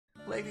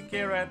Plague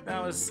Decay right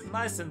now is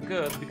nice and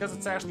good because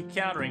it's actually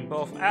countering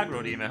both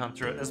aggro Demon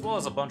Hunter as well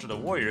as a bunch of the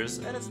warriors,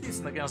 and it's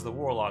decent against the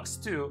warlocks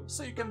too,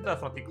 so you can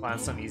definitely climb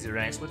some easy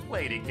ranks with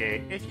Plague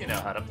Decay if you know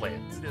how to play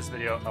it. In this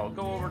video, I'll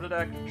go over the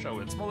deck, show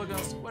its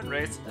mulligans, win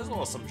rates, as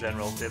well as some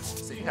general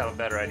tips so you have a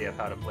better idea of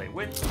how to play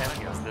with and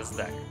against this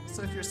deck.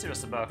 So if you're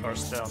serious about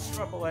Hearthstone,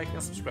 drop a like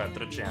and subscribe to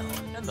the channel,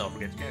 and don't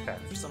forget you can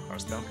contact me for some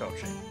Hearthstone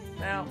coaching.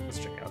 Now, let's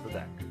check out the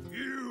deck.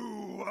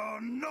 You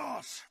are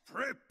not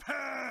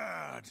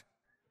prepared!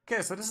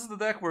 Okay, so this is the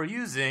deck we're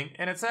using,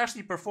 and it's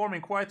actually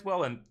performing quite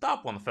well in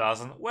top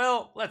 1000.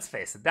 Well, let's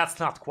face it, that's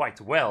not quite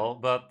well,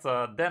 but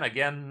then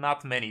again,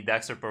 not many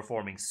decks are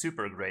performing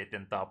super great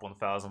in top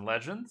 1000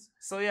 Legends.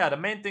 So yeah, the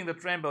main thing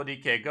that Rainbow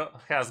DK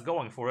has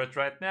going for it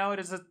right now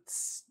is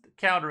it's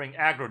countering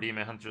aggro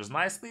Demon Hunters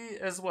nicely,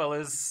 as well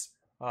as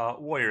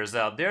warriors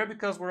out there,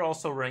 because we're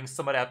also running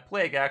some of that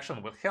plague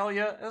action with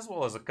Helya, as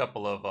well as a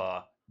couple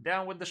of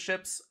down with the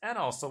ships, and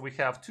also we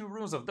have 2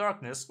 Runes of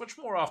Darkness, which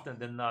more often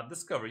than not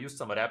discover use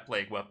some of that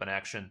plague weapon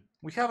action.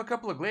 We have a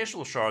couple of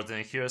glacial shards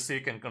in here so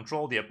you can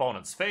control the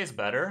opponent's phase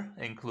better,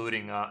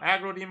 including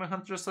aggro Demon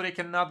Hunters so they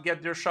cannot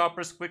get their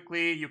shoppers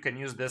quickly. You can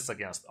use this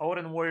against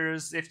Odin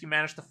warriors if you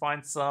manage to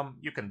find some.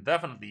 You can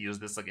definitely use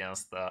this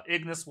against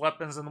Ignis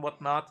weapons and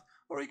whatnot.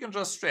 Or you can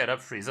just straight up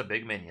freeze a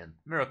big minion.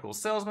 Miracle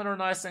Salesmen are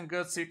nice and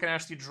good, so you can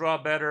actually draw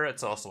better.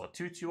 It's also a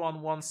 2/2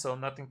 on 1, so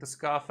nothing to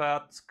scoff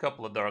at.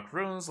 Couple of Dark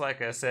Runes,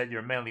 like I said, you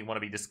mainly want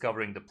to be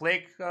discovering the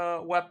Plague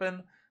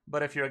weapon.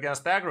 But if you're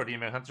against aggro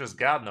Demon Hunters,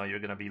 god no, you're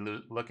going to be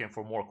looking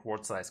for more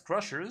Quartz-sized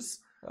Crushers.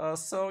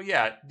 So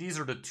yeah, these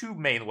are the 2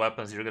 main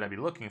weapons you're going to be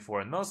looking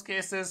for in most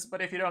cases,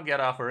 but if you don't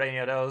get off of any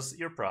of those,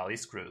 you're probably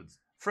screwed.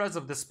 Threads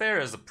of Despair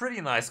is a pretty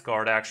nice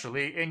card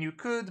actually, and you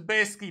could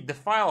basically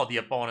defile the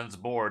opponent's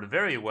board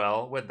very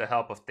well with the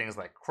help of things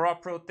like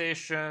Crop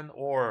Rotation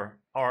or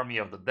Army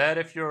of the Dead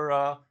if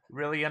you're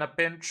really in a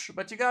pinch,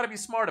 but you gotta be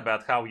smart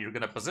about how you're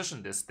gonna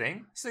position this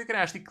thing so you can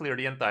actually clear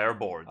the entire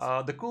board.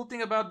 The cool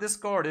thing about this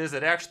card is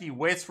it actually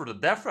waits for the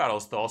Death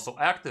Rattles to also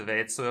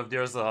activate, so if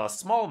there's a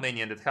small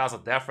minion that has a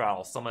Death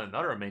Rattle summon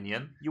another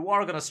minion, you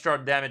are gonna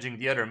start damaging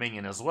the other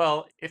minion as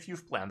well if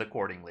you've planned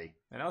accordingly.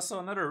 And also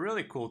another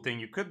really cool thing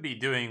you could be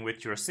doing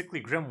with your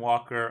Sickly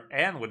Grimwalker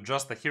and with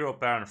just the Hero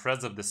Power and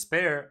Threads of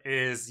Despair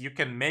is you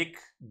can make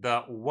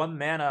the 1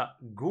 mana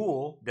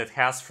ghoul that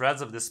has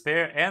Threads of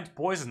Despair and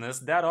Poisonous.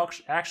 That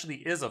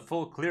actually is a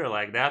full clear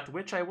like that,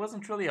 which I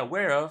wasn't really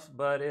aware of,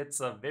 but it's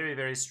a very,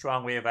 very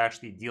strong way of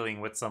actually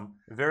dealing with some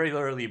very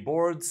early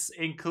boards,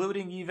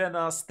 including even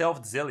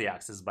Stealthed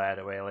Ziliaxes, by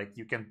the way. Like,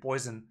 you can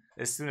poison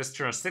as soon as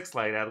turn 6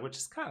 like that, which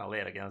is kind of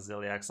late against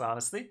Ziliax,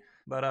 honestly.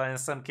 But in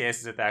some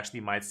cases, it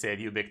actually might save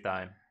you big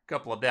time.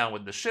 Couple of down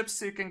with the ships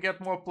so you can get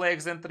more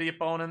plagues into the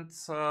opponent.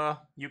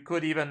 You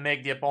could even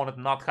make the opponent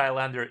not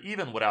Highlander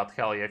even without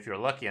Helya if you're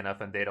lucky enough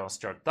and they don't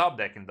start top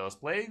decking those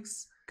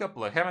plagues.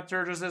 Couple of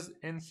Hematurges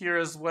in here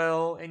as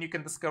well, and you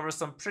can discover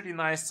some pretty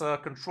nice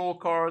control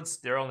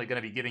cards. They're only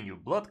going to be giving you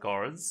blood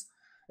cards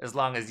as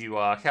long as you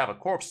have a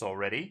corpse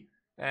already.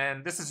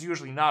 And this is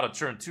usually not a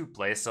turn 2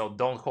 play, so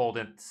don't hold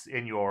it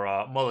in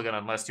your mulligan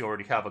unless you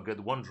already have a good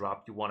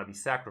 1-drop you want to be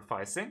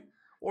sacrificing.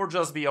 Or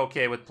just be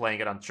okay with playing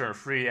it on turn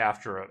 3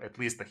 after at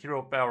least a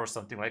hero power or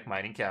something like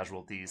Mining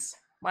Casualties.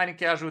 Mining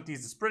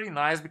Casualties is pretty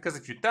nice because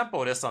if you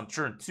tempo this on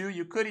turn 2,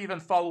 you could even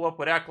follow up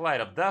with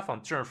Acolyte of Death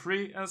on turn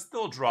 3 and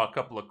still draw a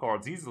couple of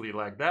cards easily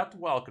like that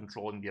while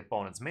controlling the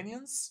opponent's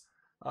minions.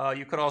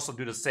 You could also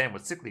do the same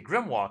with Sickly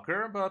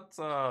Grimwalker, but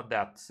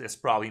that is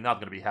probably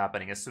not going to be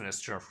happening as soon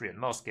as turn 3 in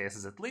most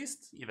cases at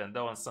least, even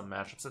though in some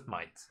matchups it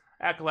might.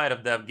 Acolyte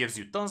of Death gives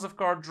you tons of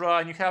card draw,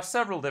 and you have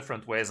several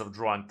different ways of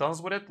drawing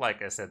tons with it.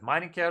 Like I said,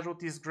 Mining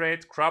Casualty is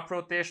great, Crop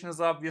Rotation is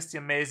obviously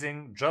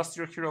amazing, just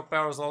your Hero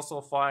Power is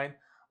also fine,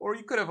 or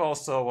you could have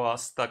also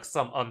stuck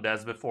some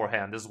Undeads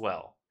beforehand as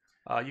well.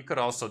 You could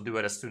also do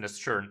it as soon as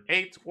turn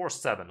 8 or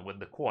 7 with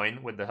the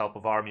coin, with the help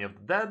of Army of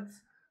the Dead.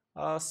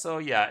 So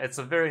yeah, it's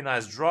a very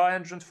nice draw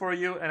engine for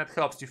you, and it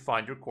helps you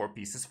find your core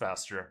pieces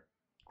faster.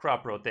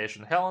 Crop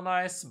Rotation hella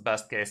nice.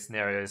 Best case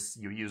scenario is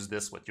you use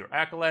this with your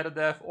Acolyte of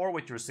Death or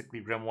with your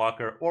Sickly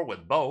Grimwalker or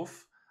with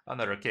both.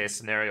 Another case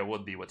scenario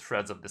would be with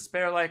Threads of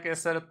Despair. Like I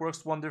said, it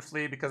works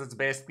wonderfully because it's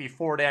basically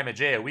 4 damage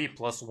AoE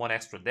plus 1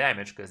 extra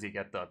damage because you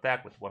get to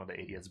attack with one of the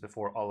idiots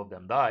before all of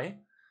them die.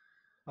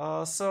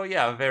 So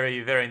yeah,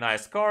 very, very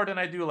nice card, and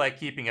I do like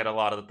keeping it a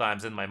lot of the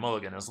times in my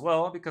mulligan as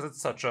well because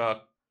it's such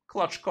a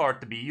clutch card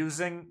to be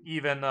using,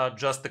 even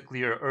just to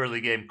clear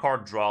early game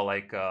card draw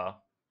like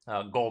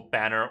Gold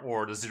Banner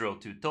or the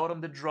 0/2 Totem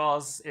that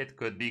draws. It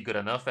could be good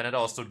enough, and it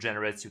also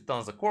generates you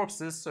tons of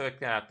corpses so you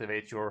can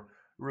activate your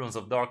Runes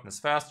of Darkness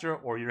faster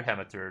or your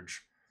Hematurge.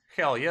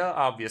 Helya,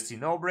 obviously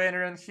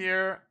no-brainer in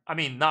here. I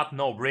mean, not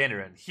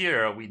no-brainer in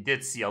here. We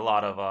did see a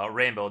lot of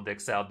rainbow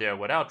decks out there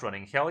without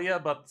running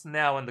Helya, but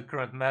now in the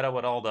current meta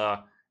with all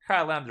the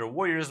Highlander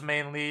warriors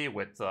mainly,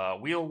 with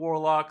Wheel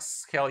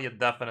Warlocks, Helya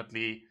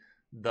definitely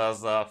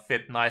does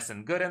fit nice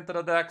and good into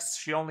the decks.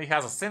 She only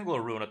has a single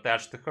rune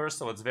attached to her,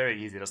 so it's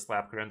very easy to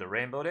slap her in the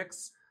rainbow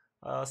decks.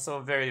 So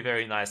very,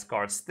 very nice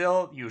card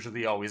still.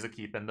 Usually always a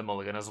keep in the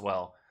mulligan as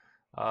well.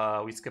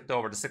 We skipped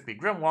over the Sickly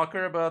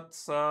Grimwalker, but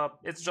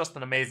it's just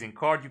an amazing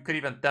card. You could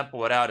even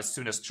tempo it out as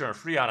soon as turn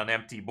 3 on an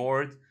empty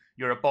board.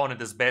 Your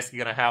opponent is basically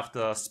going to have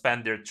to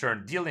spend their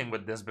turn dealing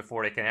with this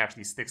before they can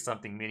actually stick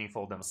something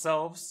meaningful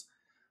themselves.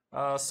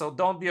 So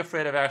don't be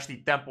afraid of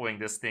actually tempoing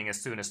this thing as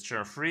soon as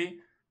turn 3,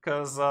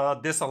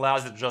 because this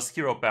allows it to just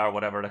hero power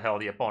whatever the hell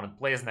the opponent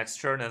plays next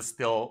turn and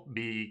still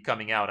be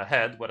coming out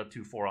ahead with a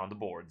 2-4 on the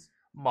board.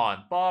 Ma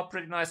and Pa,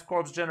 pretty nice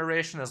corpse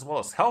generation as well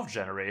as health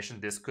generation.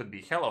 This could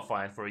be hella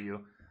fine for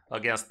you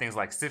against things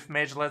like Sith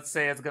Mage, let's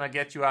say. It's gonna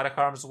get you out of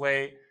harm's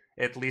way,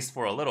 at least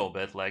for a little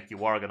bit. Like,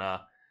 you are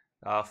gonna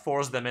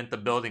force them into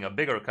building a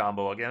bigger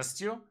combo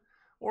against you.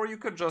 Or you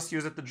could just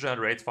use it to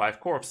generate 5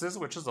 corpses,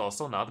 which is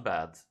also not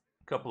bad.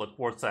 Couple of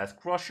Quartz-sized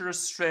Crushers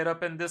straight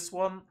up in this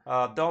one.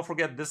 Don't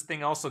forget, this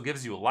thing also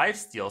gives you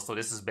lifesteal, so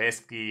this is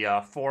basically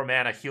 4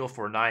 mana heal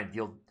for 9,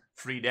 deal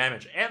 3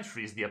 damage and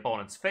freeze the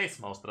opponent's face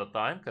most of the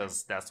time,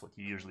 because that's what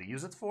you usually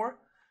use it for.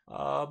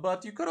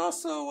 But you could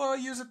also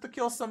use it to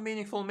kill some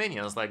meaningful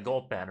minions like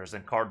gold banners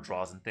and card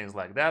draws and things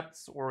like that,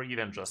 or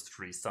even just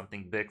freeze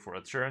something big for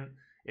a turn.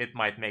 It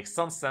might make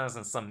some sense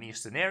in some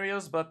niche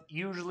scenarios, but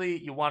usually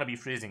you want to be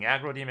freezing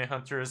aggro demon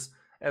hunters,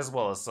 as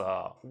well as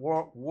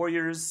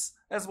warriors,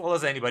 as well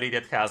as anybody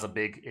that has a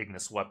big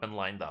Ignis weapon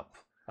lined up.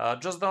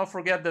 Just don't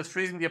forget that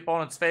freezing the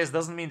opponent's face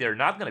doesn't mean they're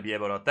not going to be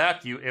able to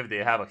attack you if they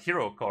have a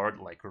hero card,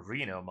 like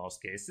Reno in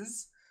most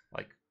cases.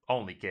 Like,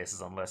 only cases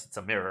unless it's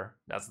a mirror.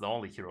 That's the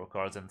only hero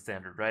cards in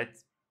Standard, right?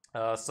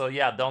 So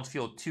yeah, don't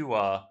feel too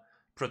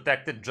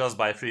protected just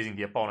by freezing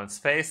the opponent's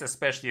face,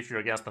 especially if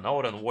you're against an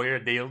Odin warrior.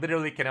 They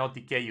literally can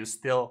LTK you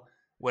still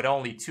with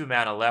only 2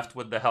 mana left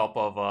with the help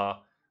of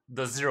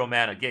the 0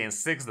 mana gain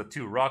 6, the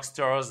 2 rock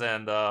stars,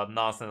 and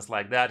nonsense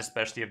like that,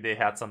 especially if they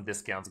had some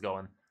discounts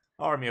going.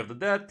 Army of the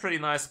Dead, pretty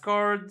nice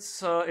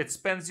cards. It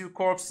spends you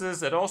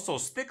corpses. It also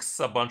sticks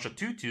a bunch of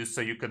 2/2s,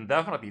 so you can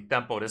definitely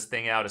tempo this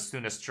thing out as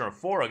soon as turn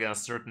 4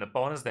 against certain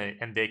opponents,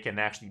 and they can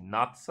actually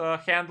not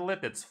handle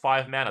it. It's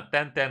 5 mana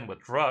 10/10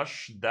 with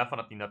Rush.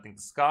 Definitely nothing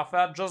to scoff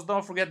at. Just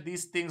don't forget,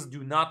 these things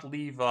do not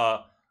leave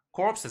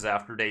corpses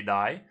after they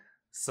die.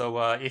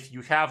 So if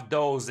you have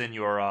those in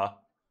your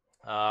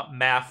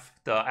math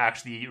to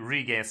actually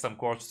regain some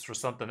corpses for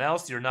something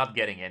else, you're not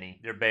getting any.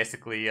 They're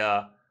basically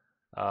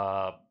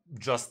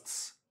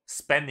just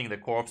spending the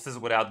corpses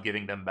without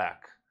giving them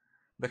back.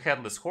 The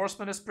Headless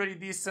Horseman is pretty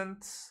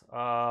decent.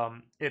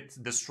 It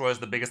destroys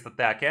the biggest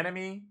attack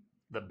enemy,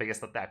 the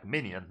biggest attack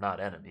minion, not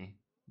enemy.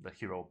 The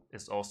hero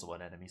is also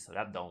an enemy, so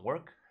that don't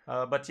work.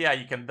 But yeah,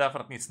 you can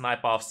definitely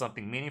snipe off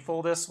something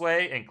meaningful this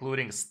way,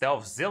 including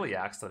Stealth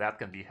Ziliax, so that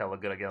can be hella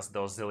good against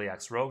those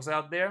Ziliax rogues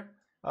out there.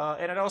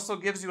 And it also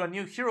gives you a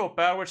new hero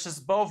power, which is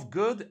both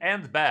good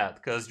and bad,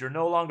 because you're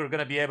no longer going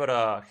to be able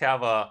to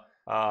have a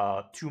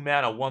 2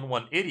 mana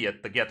 1/1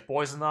 idiot to get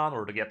poison on,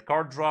 or to get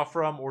card draw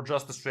from, or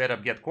just to straight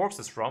up get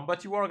corpses from,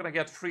 but you are going to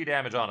get free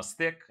damage on a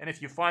stick. And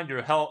if you find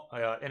your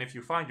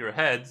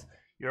head,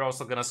 you're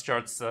also going to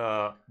start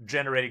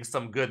generating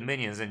some good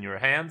minions in your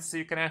hand, so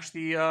you can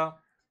actually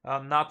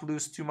not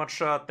lose too much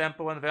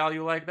tempo and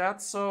value like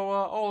that. So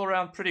all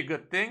around pretty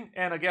good thing.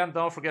 And again,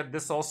 don't forget,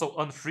 this also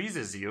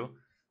unfreezes you.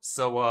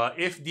 So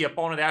if the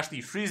opponent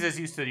actually freezes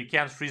you so you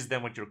can't freeze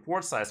them with your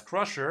Quartz-sized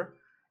Crusher,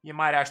 you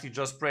might actually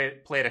just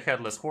play the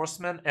Headless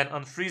Horseman and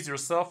unfreeze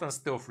yourself and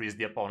still freeze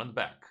the opponent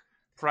back.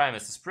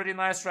 Primus is pretty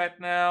nice right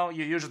now.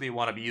 You usually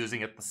want to be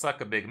using it to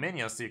suck a big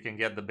minion so you can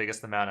get the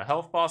biggest amount of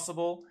health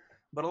possible.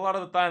 But a lot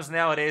of the times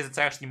nowadays it's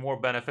actually more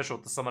beneficial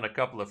to summon a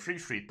couple of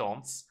free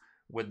taunts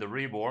with the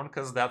Reborn,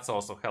 because that's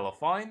also hella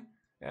fine.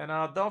 And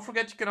don't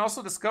forget, you can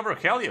also discover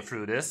Hellia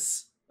through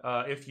this.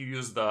 If you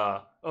use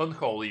the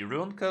Unholy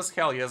rune, because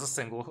Hellia is a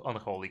single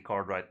Unholy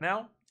card right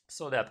now,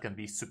 so that can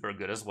be super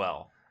good as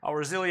well.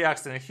 Our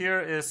Ziliax in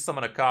here is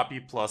summon a copy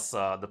plus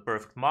the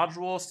perfect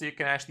module, so you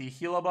can actually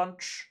heal a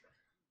bunch,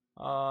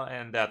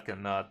 and that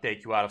can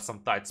take you out of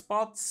some tight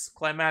spots.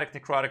 Climatic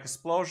Necrotic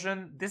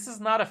Explosion. This is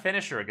not a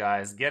finisher,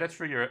 guys. Get it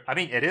through your... I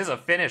mean, it is a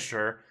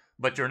finisher,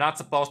 but you're not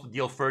supposed to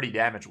deal 30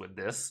 damage with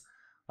this.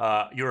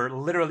 You're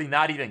literally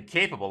not even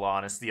capable,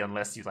 honestly,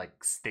 unless you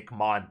like stick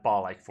Ma and Pa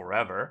like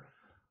forever.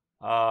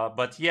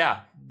 But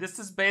yeah, this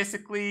is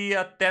basically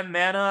 10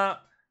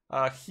 mana,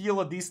 heal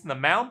a decent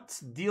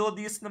amount, deal a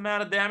decent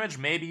amount of damage,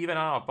 maybe even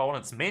on an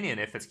opponent's minion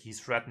if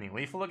he's threatening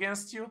lethal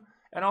against you,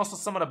 and also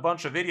summon a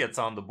bunch of idiots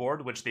on the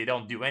board, which they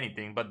don't do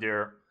anything, but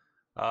they're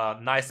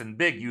nice and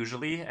big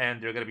usually,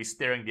 and they're going to be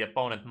staring the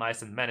opponent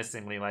nice and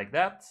menacingly like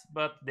that,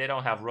 but they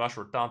don't have rush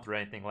or taunt or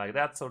anything like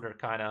that, so they're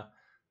kind of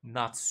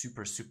not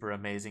super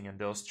amazing in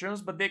those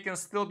terms, but they can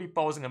still be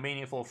posing a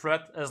meaningful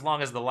threat as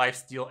long as the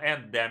lifesteal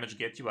and damage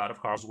get you out of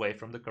harm's way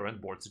from the current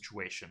board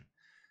situation.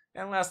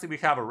 And lastly, we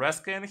have a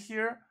Reska in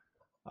here.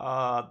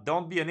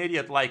 Don't be an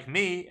idiot like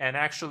me, and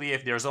actually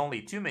if there's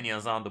only 2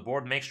 minions on the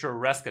board, make sure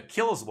Reska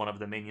kills one of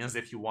the minions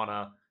if you want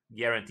to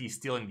guarantee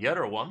stealing the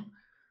other one.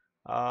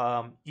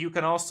 You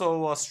can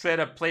also straight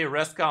up play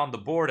Reska on the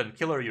board and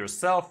kill her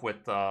yourself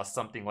with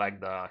something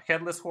like the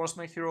Headless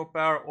Horseman hero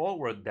power, or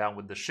work down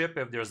with the ship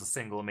if there's a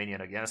single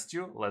minion against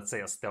you, let's say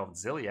a Stealth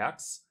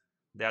Ziliax.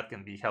 That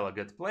can be hella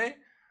good play.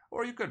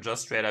 Or you could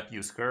just straight up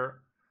use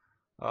her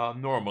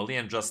normally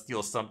and just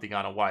steal something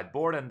on a white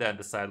board and then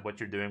decide what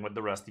you're doing with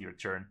the rest of your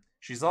turn.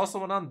 She's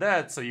also an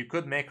undead, so you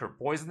could make her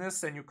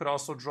poisonous, and you could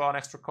also draw an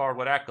extra card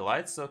with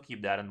Acolyte, so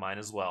keep that in mind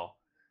as well.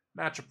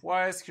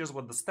 Matchup-wise, here's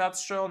what the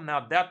stats show.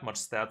 Not that much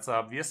stats,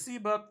 obviously,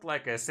 but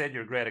like I said,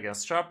 you're great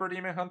against Chopper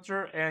Demon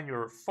Hunter, and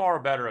you're far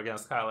better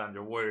against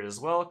Highlander Warrior as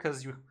well,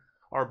 because you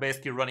are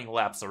basically running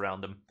laps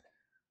around them.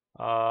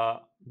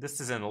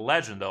 This is in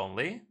Legend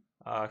only.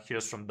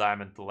 Here's from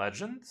Diamond to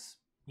Legend.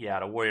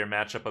 Yeah, the Warrior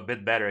matchup a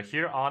bit better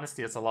here.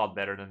 Honestly, it's a lot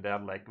better than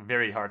that. Like,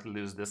 very hard to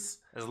lose this.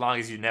 As long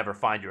as you never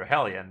find your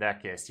Hellia. In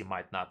that case, you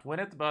might not win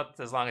it, but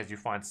as long as you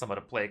find some of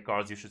the play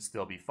cards, you should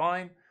still be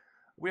fine.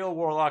 Wheel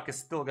Warlock is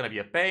still gonna be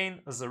a pain.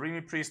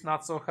 Zarimi Priest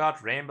not so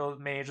hot. Rainbow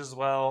Mage as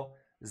well.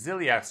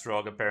 Ziliax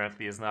Rogue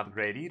apparently is not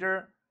great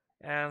either.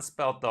 And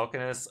Spell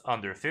Token is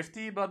under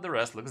 50, but the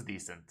rest looks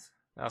decent.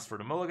 As for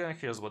the mulligan,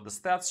 here's what the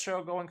stats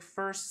show going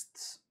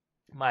first.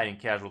 Mighty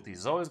Casualty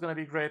is always going to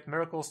be great.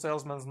 Miracle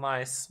Salesman's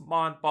nice.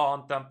 Maw and Paw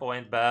on tempo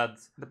ain't bad.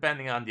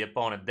 Depending on the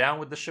opponent, down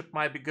with the ship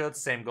might be good.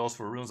 Same goes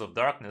for Runes of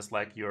Darkness.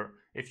 Like,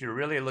 if you're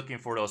really looking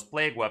for those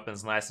plague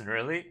weapons nice and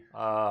early,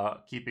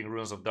 keeping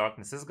Runes of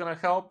Darkness is going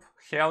to help.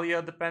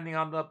 Hellia, depending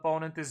on the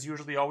opponent, is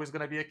usually always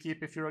going to be a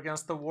keep if you're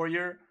against a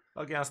warrior.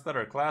 Against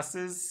other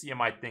classes, you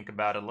might think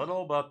about it a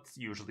little, but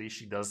usually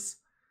she does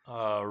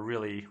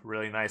really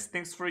nice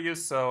things for you,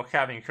 so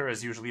having her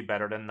is usually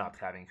better than not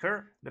having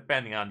her.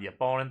 Depending on the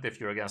opponent, if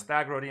you're against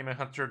Aggro Demon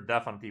Hunter,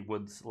 definitely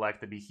would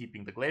like to be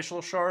keeping the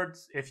Glacial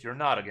Shards. If you're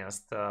not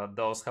against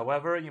those,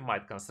 however, you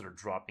might consider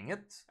dropping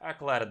it.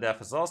 Acolyte of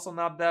Death is also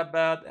not that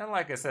bad, and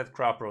like I said,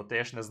 Crop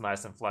Rotation is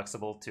nice and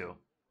flexible too.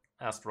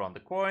 As for on the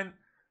coin,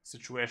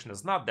 situation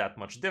is not that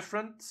much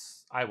different.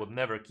 I would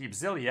never keep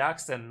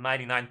Ziliax, and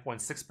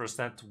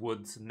 99.6%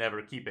 would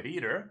never keep it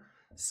either.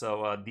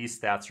 So these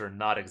stats are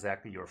not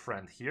exactly your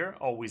friend here.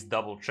 Always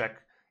double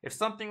check. If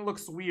something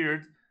looks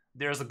weird,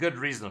 there's a good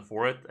reason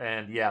for it.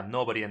 And yeah,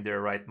 nobody in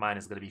their right mind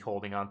is going to be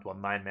holding on to a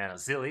 9-mana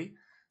Zilly.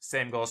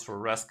 Same goes for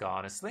Reska,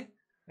 honestly.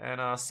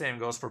 And same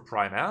goes for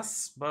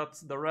Primass. But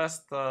the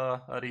rest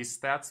of these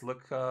stats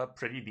look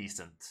pretty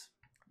decent.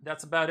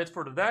 That's about it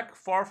for the deck.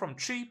 Far from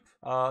cheap.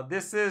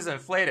 This is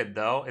inflated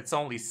though. It's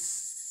only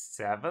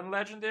 7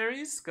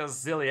 legendaries,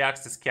 because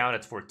Ziliax is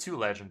counted for 2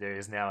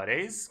 legendaries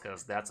nowadays,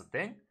 because that's a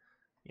thing.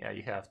 Yeah,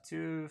 you have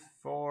 2,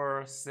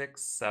 4,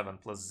 6, 7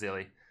 plus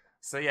Zilly.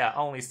 So yeah,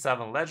 only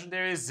 7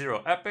 legendaries,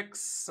 0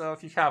 epics. So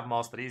if you have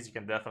most of these, you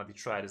can definitely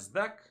try this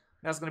deck.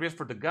 That's gonna be it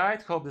for the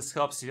guide. Hope this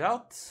helps you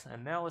out.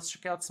 And now let's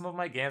check out some of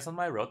my games on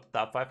my road to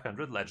top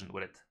 500 legend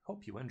with it.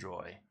 Hope you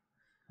enjoy.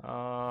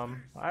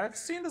 I've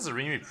seen the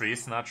Zarimi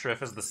Priest. Not sure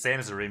if it's the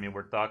same Zarimi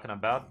we're talking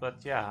about, but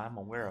yeah, I'm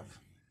aware of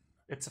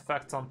its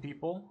effects on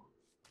people.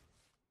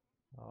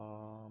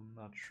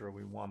 Not sure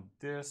we want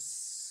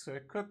this. I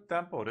could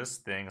tempo this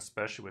thing,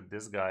 especially with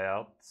this guy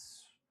out.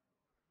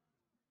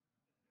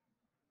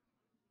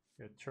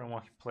 Okay, turn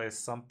 1 he plays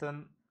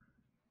something.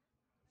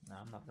 No,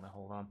 I'm not gonna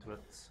hold on to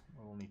it.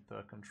 We'll need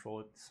to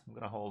control it. I'm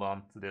gonna hold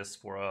on to this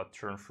for a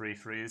turn 3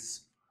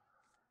 freeze.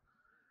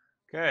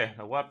 Okay,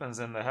 the weapon's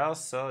in the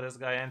house, so this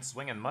guy ain't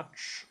swinging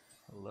much.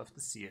 I'd love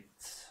to see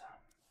it.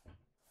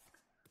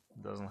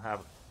 Doesn't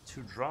have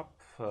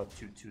 2-drop,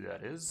 2/2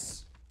 that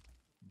is.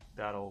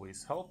 That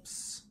always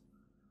helps.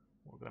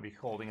 We're going to be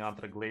holding on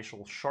to the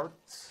Glacial Shard.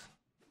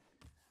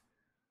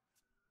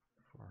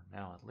 For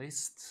now, at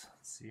least.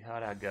 Let's see how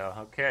that go.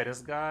 Okay,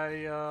 this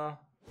guy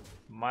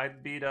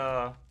might be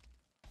the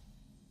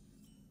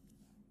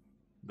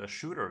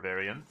shooter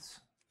variant.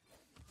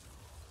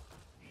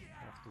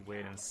 Have to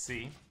wait and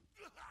see.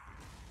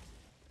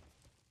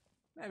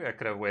 Maybe I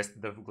could have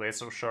wasted the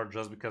Glacial Shard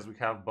just because we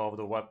have both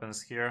the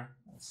weapons here.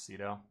 Let's see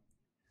though.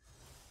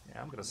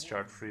 Yeah, I'm going to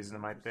start freezing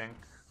him, I think.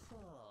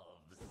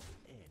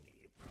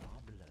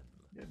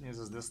 Good news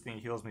is this thing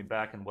heals me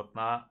back and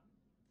whatnot.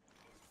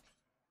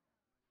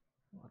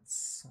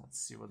 Let's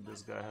see what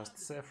this guy has to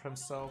say for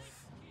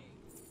himself.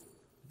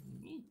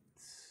 Neat.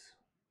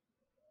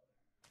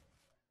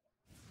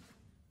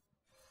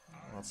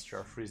 Let's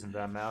start freezing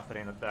that mouth. It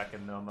ain't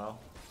attacking no more.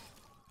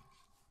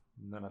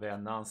 None of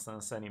that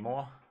nonsense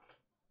anymore.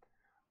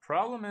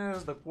 Problem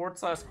is the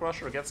Quartz-Size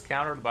Crusher gets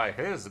countered by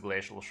his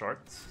Glacial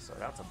Shard, so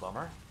that's a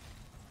bummer.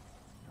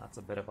 That's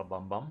a bit of a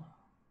bum.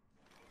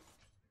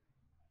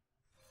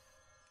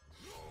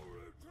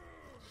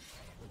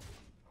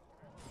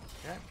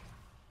 Okay.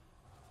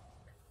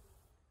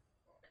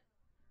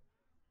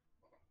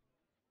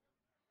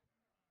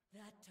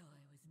 That toy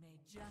was made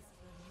just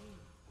for me.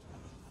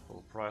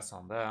 Full price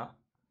on that.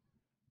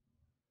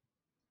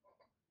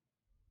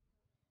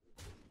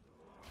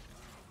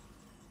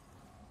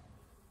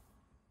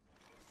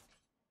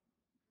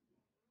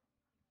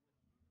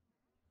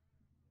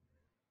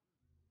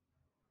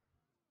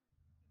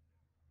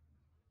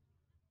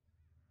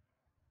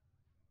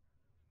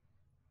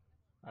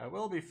 I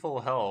will be full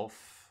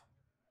health.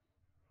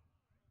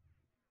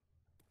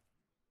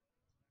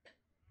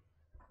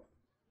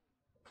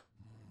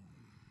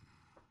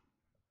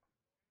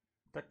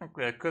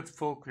 Technically, I could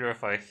full clear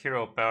if I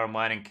hero power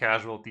mining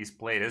casualties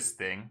play this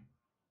thing.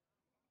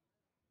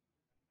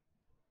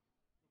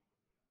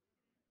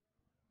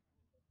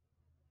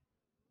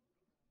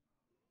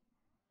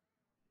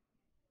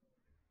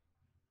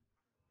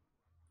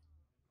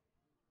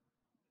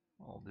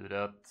 I'll do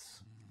that.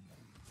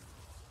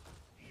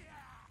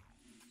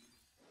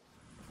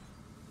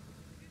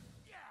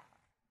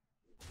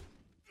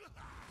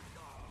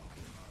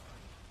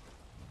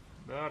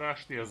 That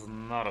actually is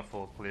not a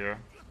full clear.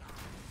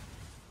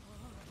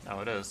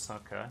 Oh, it is,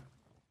 okay.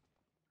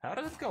 How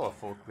did it go a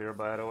full clear,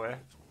 by the way?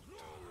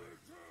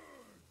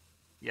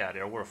 Yeah,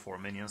 there were 4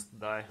 minions to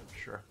die,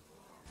 sure.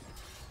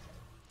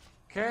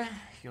 Okay,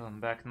 healing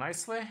back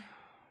nicely.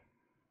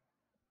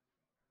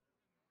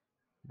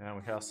 Now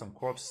we have some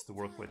corpses to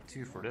work with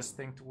too for this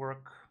thing to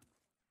work.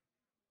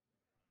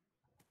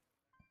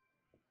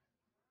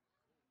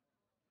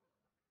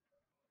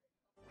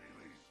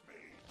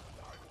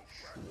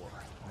 Sure.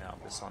 Now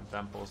this on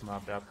tempo is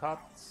not that hot.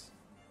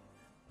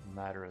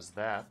 Neither is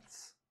that.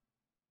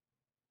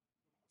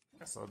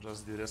 Guess I'll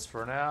just do this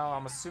for now.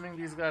 I'm assuming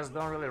these guys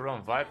don't really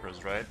run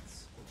Vipers, right?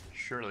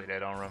 Surely they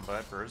don't run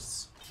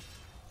Vipers.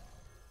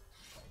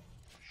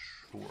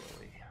 Surely.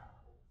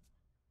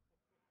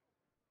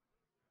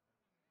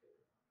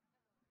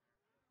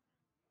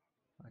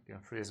 I can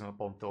freeze him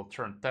up until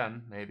turn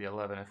 10, maybe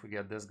 11 if we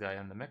get this guy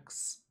in the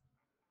mix.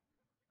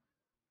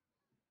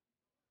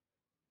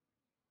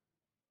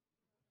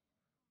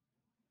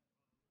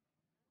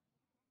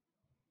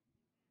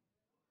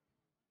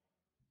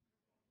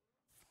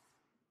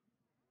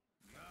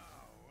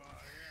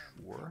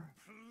 Sure.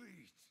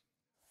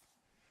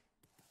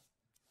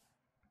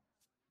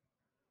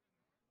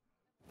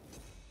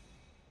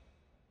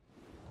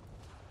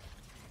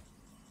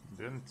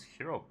 Didn't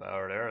hero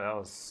power there, that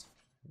was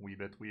a wee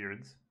bit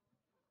weird.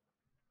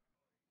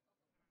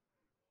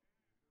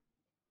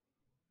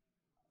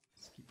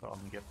 Let's keep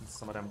on getting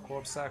some of them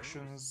corpse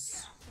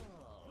actions.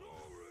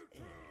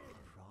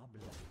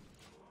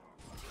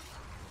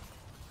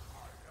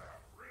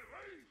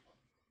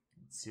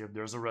 Let's see if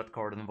there's a red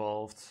card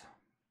involved.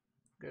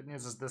 Good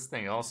news is this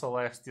thing also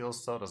lifesteals,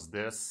 so does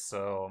this,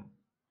 so...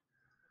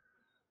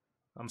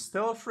 I'm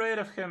still afraid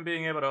of him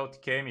being able to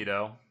OTK me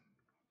though.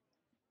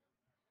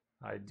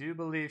 I do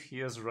believe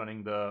he is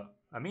running the...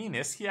 I mean,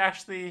 is he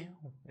actually...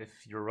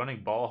 If you're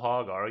running Ball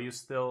Hog, are you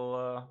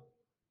still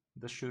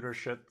the shooter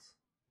shit?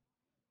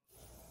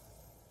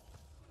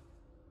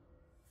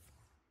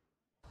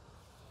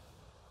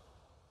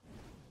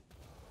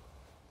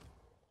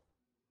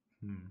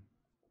 Yeah,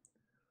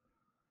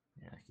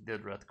 he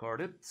did red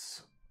card it.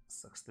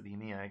 Sucks to be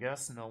me, I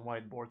guess. No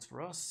whiteboards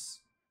for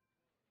us.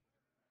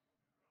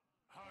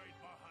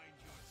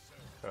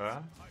 Okay.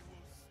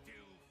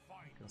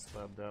 Can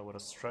slap that with a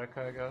strike,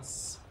 I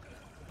guess.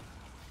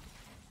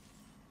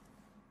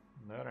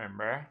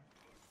 Remember,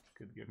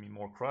 could give me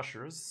more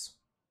crushers.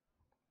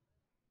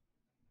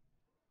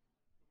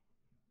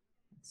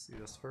 Let's see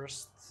this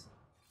first.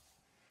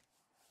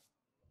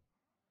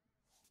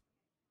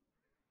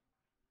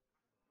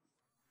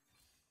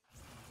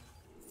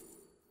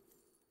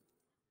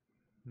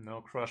 No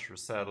crusher,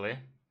 sadly.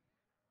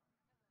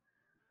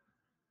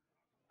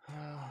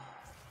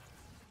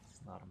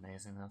 It's not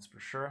amazing, that's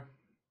for sure.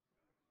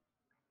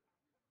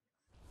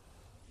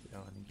 Yeah,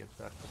 let me get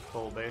back to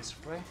full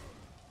basically.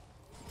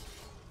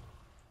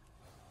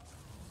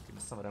 Give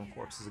me some of them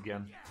corpses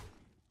again.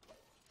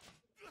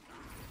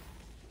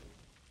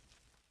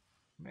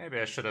 Maybe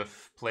I should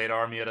have played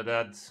Army of the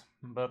Dead,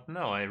 but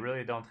no, I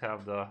really don't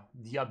have the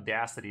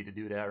audacity to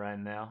do that right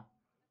now.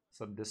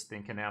 So this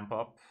thing can amp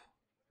up.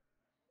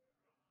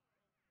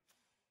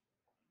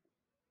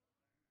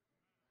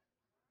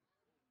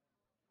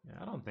 Yeah,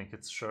 I don't think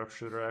it's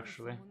sharpshooter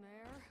actually.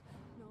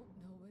 Nope,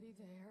 nobody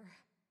there.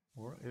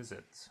 Or is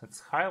it? It's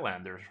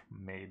Highlander,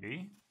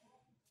 maybe.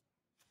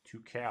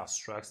 2 chaos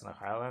strikes and a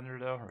Highlander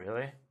though,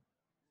 really? I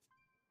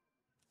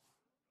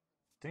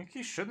think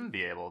he shouldn't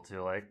be able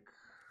to, like...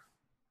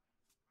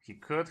 He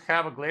could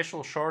have a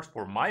glacial shard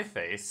for my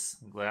face.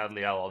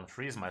 Gladly I'll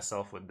unfreeze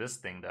myself with this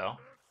thing though.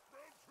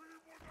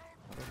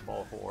 What is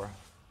ball 4?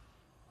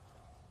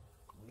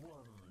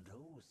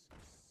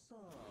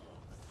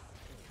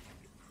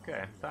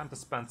 Okay, time to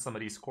spend some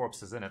of these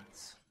corpses in it.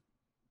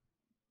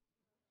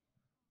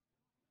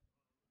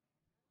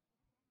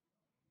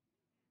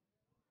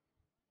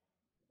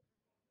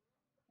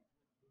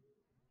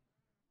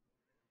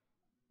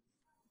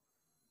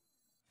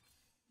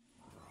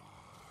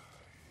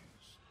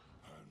 Rise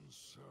and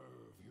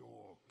serve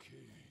your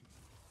king.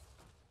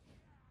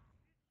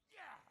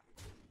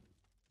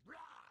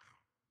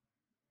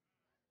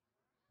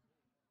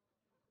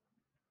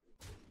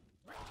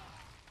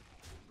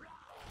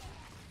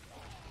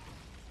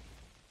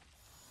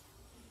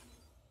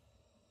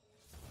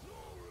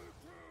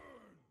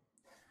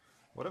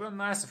 Would have been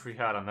nice if we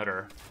had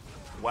another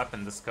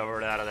weapon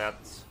discovered out of that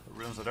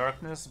Runes of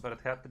Darkness, but it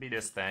had to be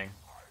this thing.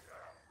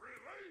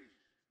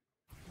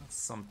 That's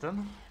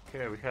something.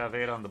 Okay, we have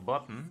 8 on the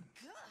button.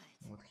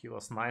 Would heal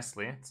us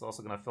nicely. It's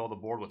also gonna fill the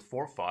board with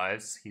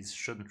 4/5s. He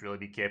shouldn't really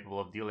be capable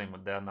of dealing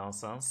with that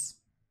nonsense.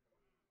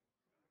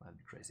 Might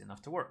be crazy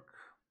enough to work.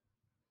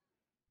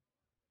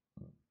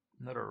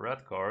 Another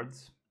red card.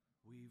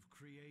 We've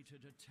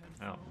created a Oh,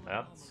 temporal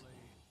that.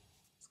 anomaly.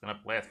 It's gonna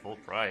play at full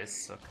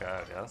price. Okay,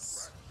 I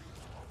guess.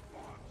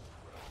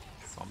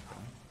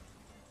 Something.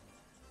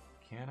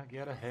 Can I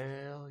get a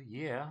hell?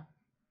 Yeah.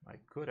 I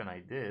could and I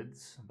did,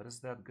 but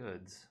is that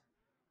good?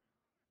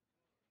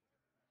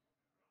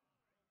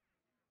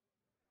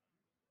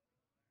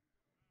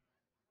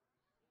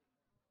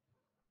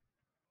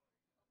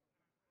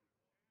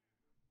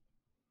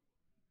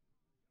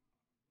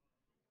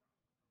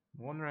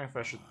 I'm wondering if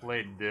I should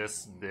play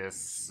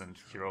this, and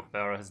hero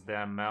power his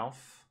damn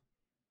mouth.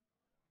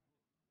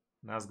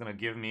 That's gonna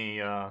give me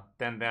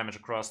 10 damage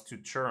across 2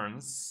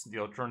 turns. The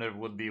alternative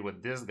would be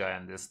with this guy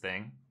and this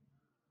thing.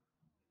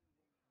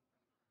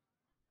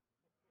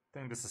 I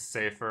think this is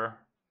safer.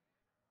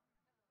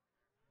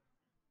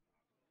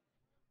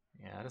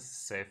 Yeah, this is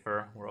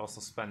safer. We're also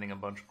spending a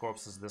bunch of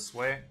corpses this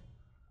way.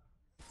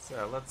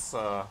 So let's,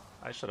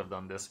 I should have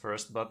done this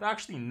first, but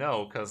actually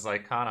no, because I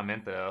kinda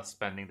meant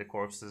spending the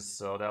corpses,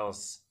 so that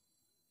was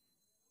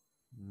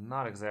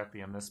not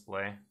exactly a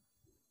misplay.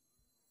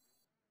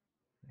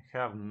 I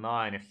have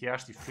 9. If he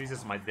actually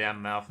freezes my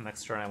damn mouth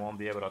next turn, I won't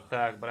be able to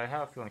attack, but I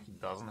have a feeling he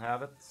doesn't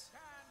have it.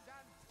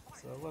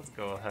 So let's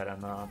go ahead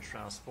and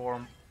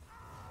transform.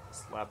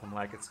 Slap him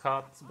like it's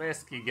hot.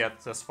 Basically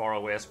get as far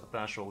away as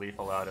potential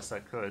lethal out as I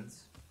could.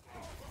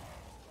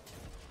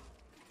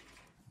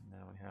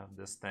 Now we have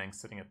this thing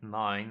sitting at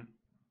 9.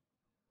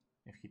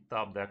 If he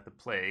top decked the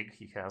Plague,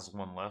 he has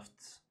 1 left.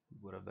 He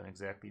would have been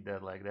exactly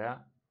dead like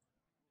that.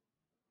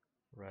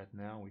 Right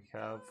now we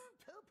have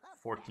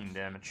 14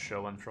 damage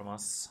showing from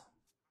us.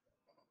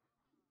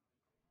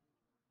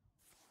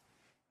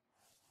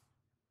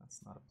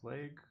 That's not a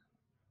Plague.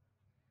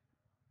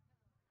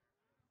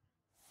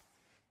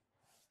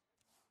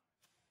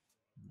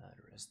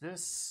 Neither is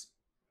this.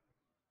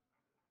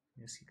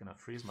 Is he gonna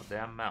freeze my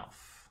damn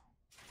mouth?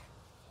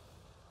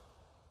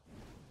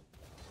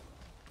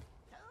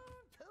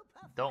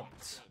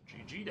 Don't.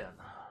 GG then.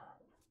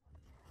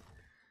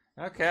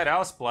 Okay, that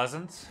was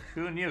pleasant.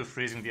 Who knew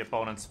freezing the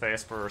opponent's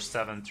face for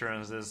 7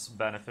 turns is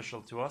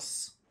beneficial to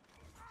us?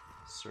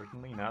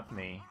 Certainly not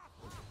me.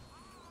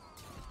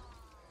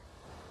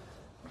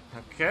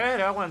 Okay,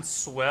 that went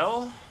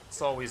swell.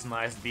 It's always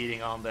nice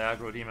beating on the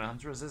aggro demon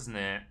hunters, isn't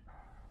it?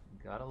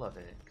 Gotta love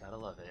it, gotta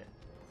love it.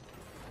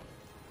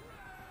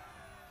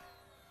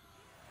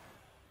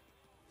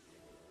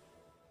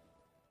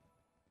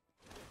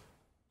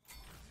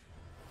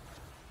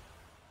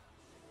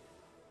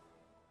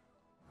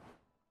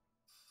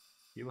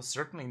 He was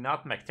certainly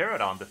not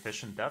Mecterodon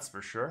deficient, that's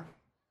for sure.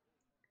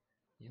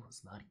 He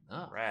was not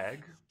enough.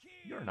 Rag?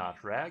 You're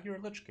not Rag, you're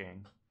Lich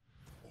King.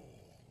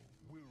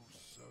 Will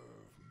serve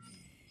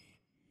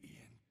me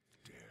in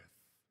death.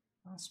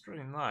 That's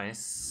pretty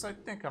nice. I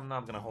think I'm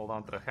not gonna hold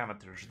on to the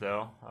Hermitage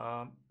though.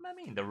 I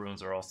mean, the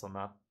runes are also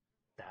not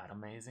that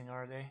amazing,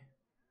 are they?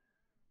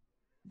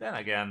 Then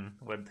again,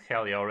 with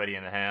Helia already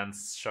in the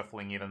hands,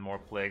 shuffling even more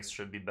plagues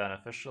should be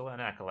beneficial,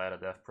 and Acolyte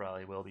of Death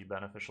probably will be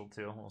beneficial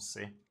too, we'll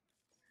see.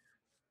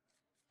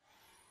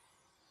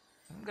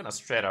 I'm gonna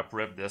straight up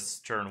rip this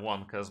turn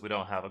 1, because we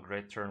don't have a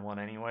great turn 1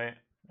 anyway,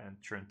 and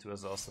turn 2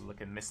 is also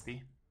looking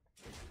misty.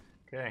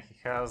 Okay, he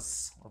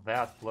has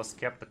that plus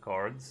kept the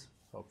cards.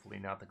 Hopefully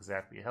not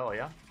exactly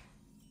Helia.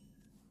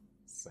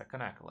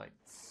 Second Acolyte.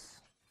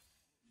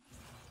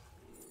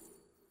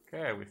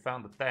 Okay, we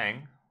found the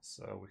thing,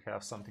 so we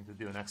have something to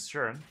do next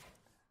turn.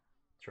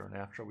 Turn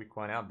after we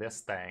coin out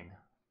this thing.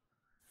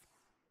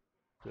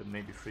 Could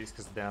maybe freeze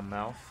his damn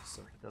mouth,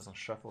 so he doesn't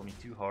shuffle me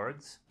too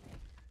hard.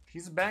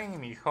 He's banging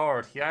me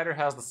hard. He either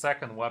has the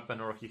second weapon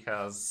or he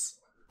has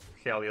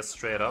Helia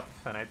straight up,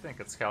 and I think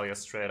it's Helia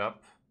straight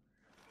up.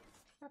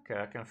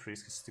 Okay, I can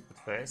freeze his stupid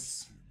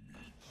face.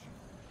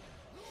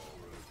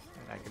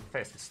 And I can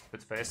face his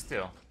stupid face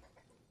too.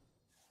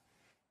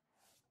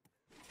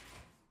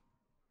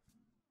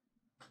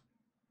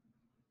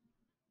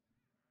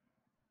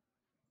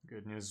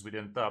 Good news, we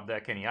didn't top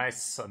deck any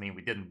ice. I mean,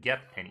 we didn't get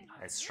any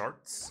ice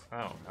shards.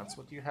 Oh, that's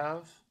what you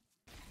have?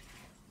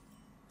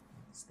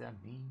 What does that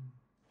mean?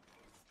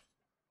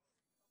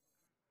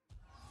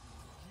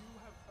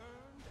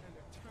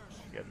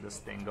 Get this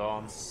thing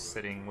gone.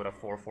 Sitting with a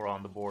 4/4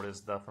 on the board is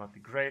definitely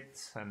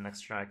great. And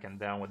next turn I can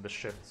down with the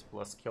shift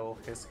plus kill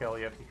his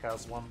Helia if he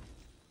has one.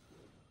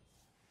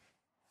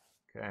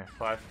 Okay,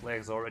 5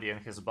 plagues already in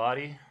his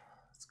body.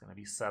 It's gonna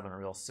be 7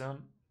 real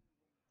soon.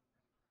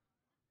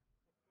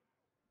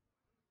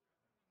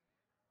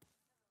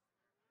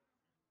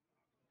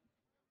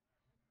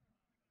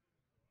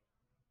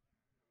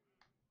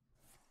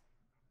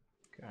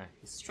 Okay,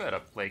 he's straight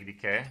up Plague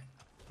Decay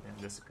in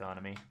this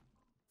economy.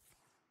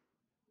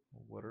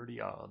 What are the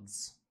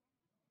odds?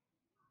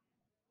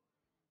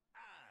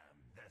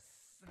 I'm the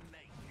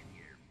snake in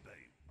your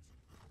boot.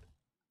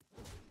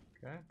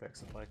 Okay,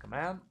 takes it like a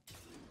man.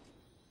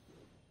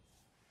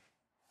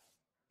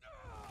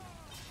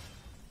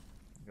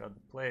 Got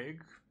the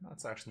Plague.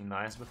 That's actually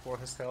nice before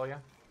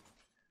Hysteria.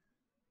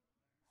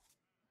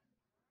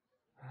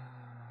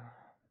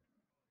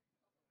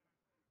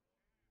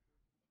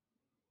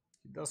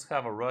 He does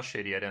have a Rush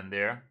Idiot in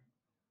there.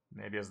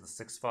 Maybe as the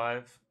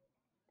 6/5.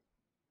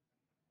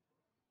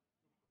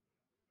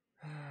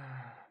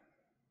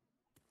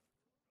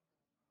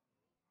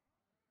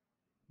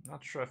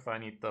 Not sure if I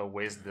need to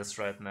waste this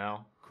right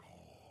now.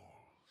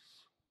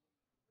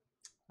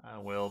 I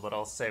will, but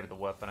I'll save the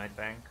weapon, I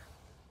think.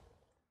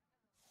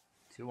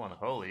 2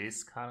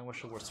 Unholies. Kinda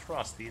wish it was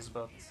Frosties,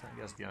 but I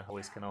guess the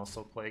Unholies can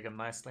also plague him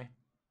nicely.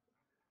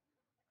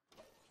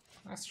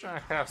 Let's try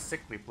to have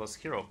Sickly plus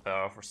Hero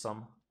Power for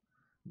some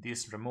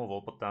decent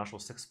removal. Potential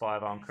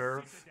 6/5 on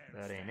curve.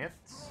 That ain't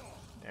it.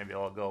 Maybe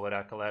I'll go with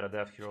Acolyte of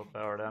Death Hero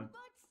Power then.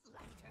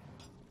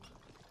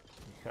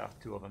 We have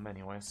 2 of them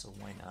anyway, so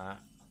why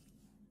not?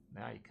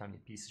 Now you come, you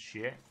piece of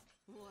shit.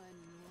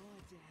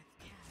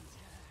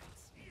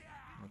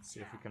 Let's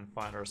see if we can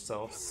find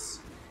ourselves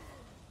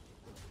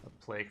a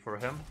plague for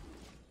him.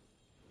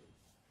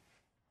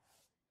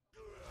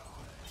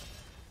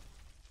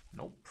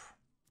 Nope.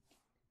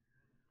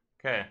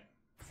 Okay,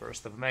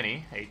 first of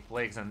many. 8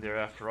 plagues in there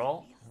after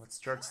all. Let's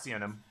start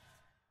seeing him.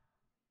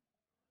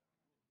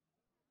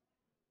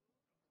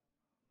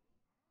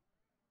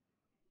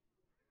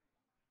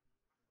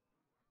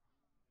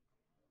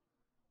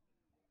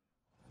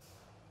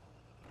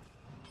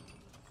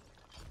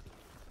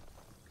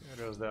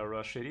 There's that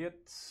Rush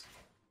Idiot.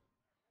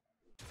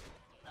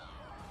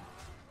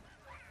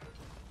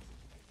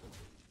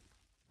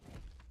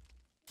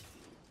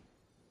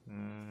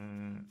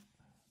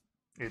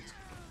 It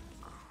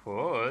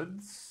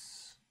could.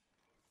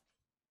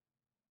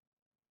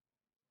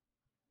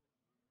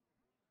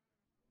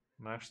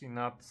 I'm actually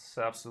not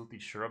absolutely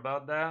sure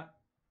about that.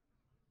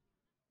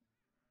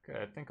 Okay,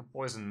 I think a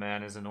Poison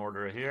Man is in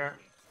order here.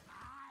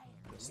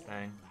 This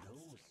thing.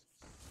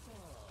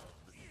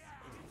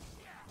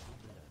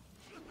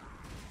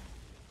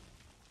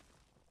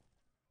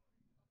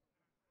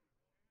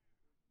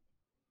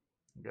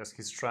 I guess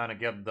he's trying to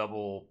get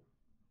double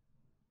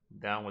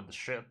down with the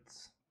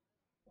shit.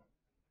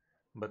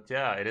 But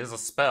yeah, it is a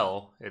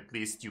spell. At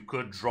least you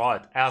could draw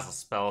it as a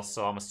spell,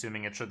 so I'm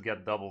assuming it should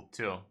get doubled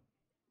too.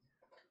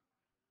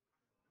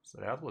 So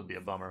that would be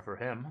a bummer for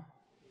him.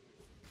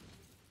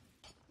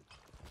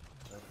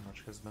 That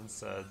much has been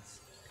said.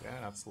 Okay,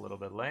 that's a little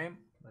bit lame,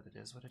 but it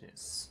is what it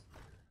is.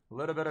 A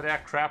little bit of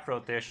that crap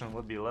rotation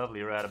would be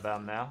lovely right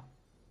about now.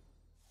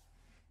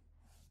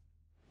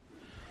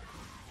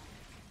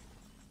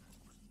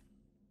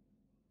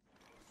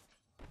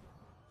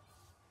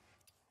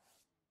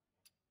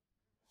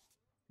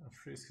 I'll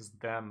freeze his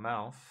damn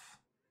mouth.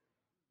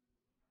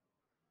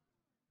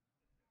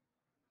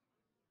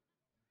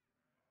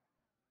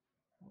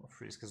 I'll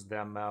freeze his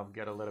damn mouth,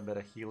 get a little bit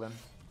of healing.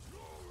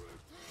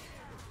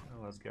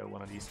 Let's get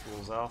one of these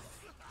fools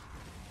off.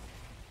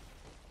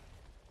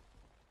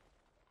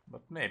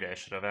 But maybe I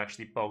should have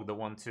actually poked the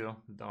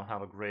 1/2. Don't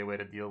have a great way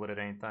to deal with it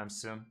anytime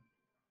soon.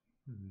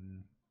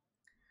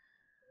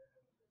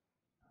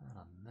 I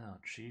don't know,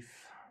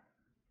 Chief.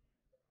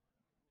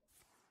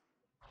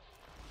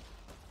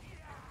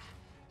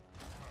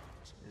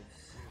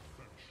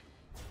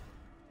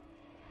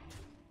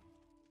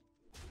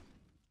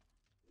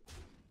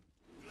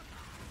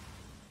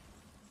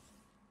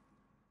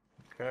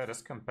 Okay,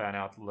 this can pan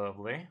out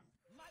lovely.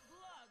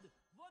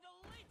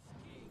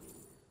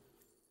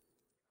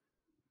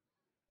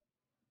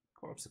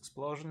 Corpse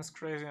Explosion is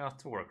crazy enough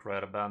to work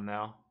right about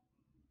now.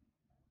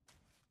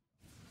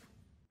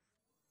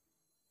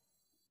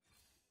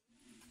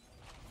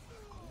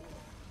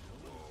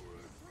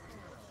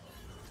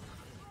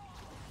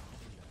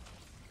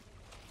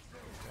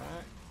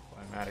 Okay,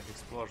 Climatic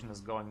Explosion is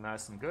going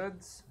nice and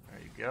good. There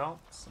you go.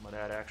 Some of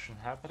that action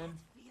happening.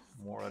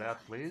 More of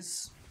that,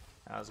 please.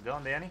 How's it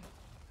going, Danny?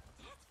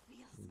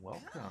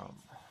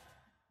 Welcome.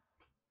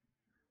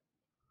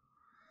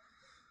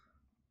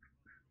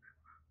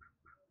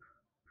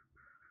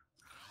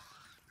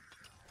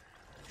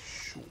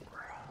 Sure.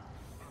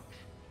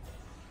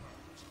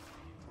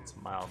 It's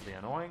mildly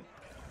annoying.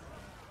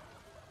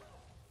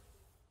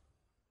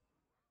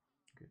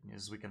 Good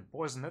news is we can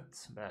poison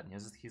it. Bad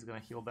news is he's gonna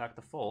heal back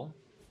to full.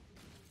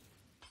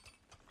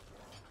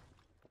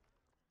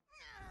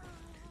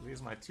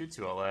 Leaves my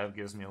 2/2 alive,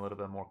 gives me a little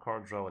bit more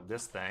card draw with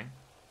this thing.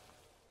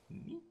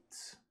 Neat.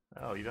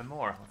 Oh, even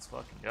more. Let's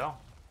fucking go.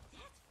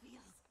 That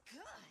feels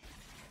good.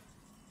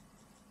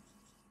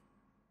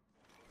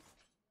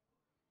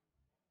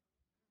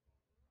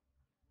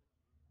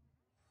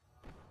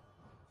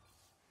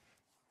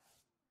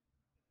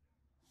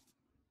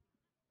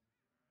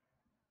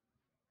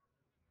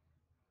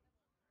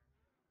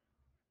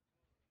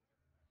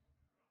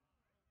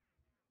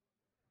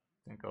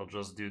 Think I'll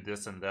just do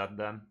this and that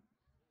then.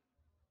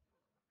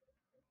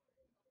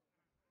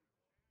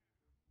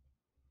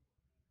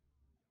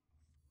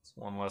 It's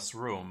one less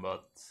room,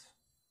 but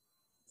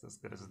it's as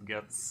good as it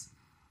gets.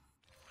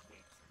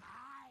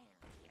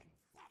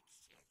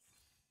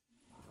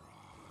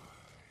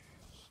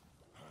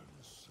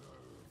 And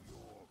serve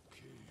your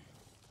king.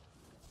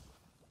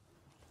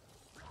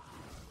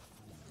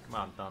 Come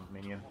on, Taunt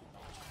Minion.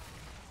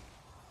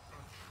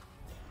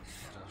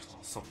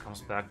 Also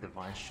comes back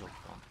Divine Shield.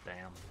 Oh,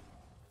 damn.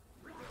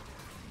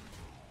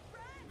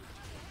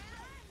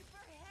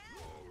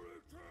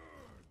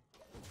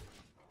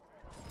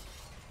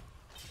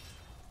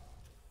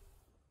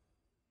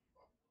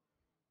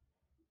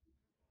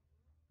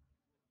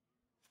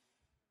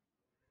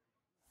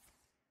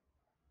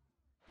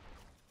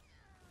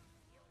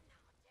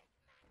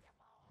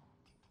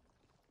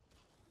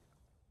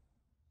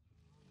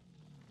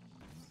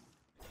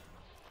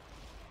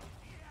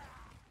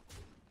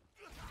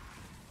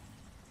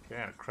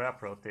 Okay, a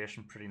crap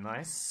rotation, pretty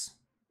nice.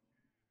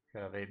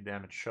 Have 8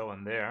 damage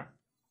showing there.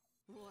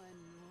 One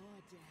more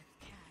death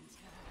can't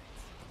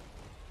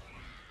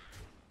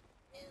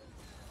hurt.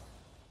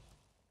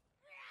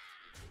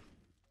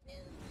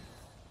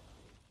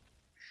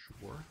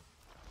 Sure.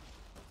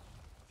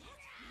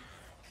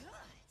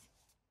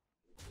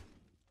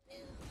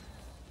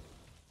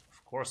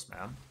 Of course,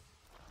 man.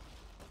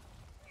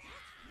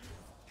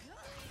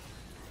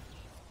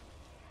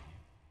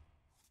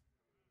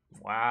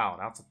 Wow,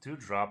 that's a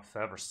 2-drop if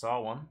I ever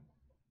saw one.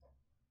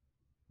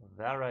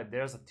 That right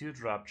there's a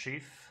 2-drop,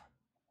 Chief.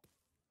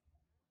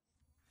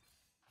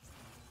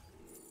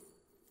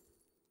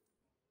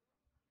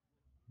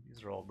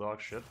 These are all dog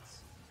shit.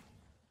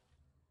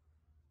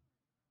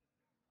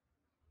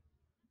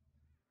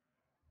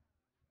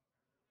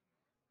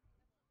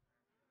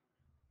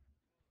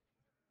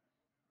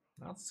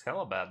 That's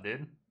hella bad,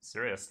 dude.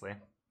 Seriously.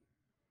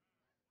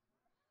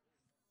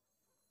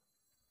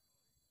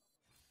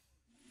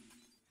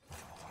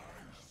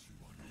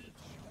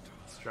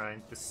 It's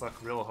trying to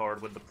suck real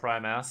hard with the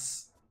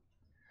Primass.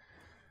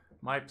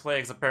 My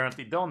plagues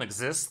apparently don't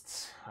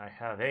exist. I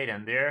have 8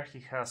 in there, he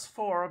has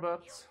 4,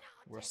 but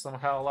we're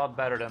somehow a lot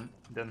better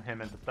than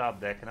him in the top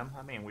decking him.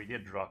 I mean, we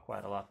did draw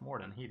quite a lot more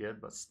than he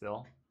did, but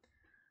still.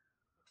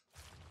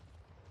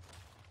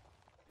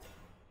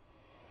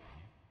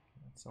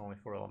 It's only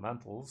for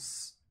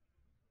elementals.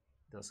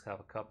 Does have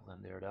a couple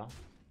in there though.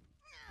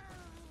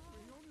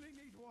 We only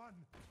need one.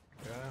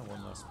 Okay,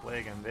 one less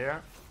plague in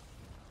there.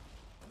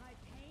 My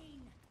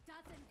pain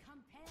doesn't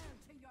compare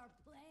to your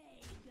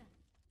plague.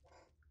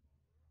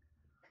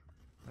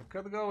 I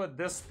could go with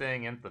this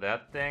thing into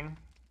that thing.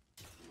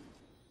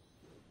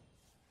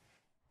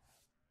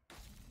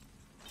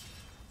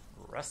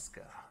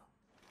 Reska.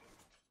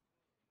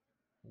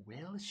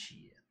 Well, shit.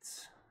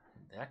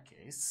 In that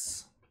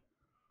case,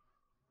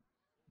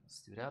 let's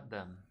do that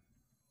then.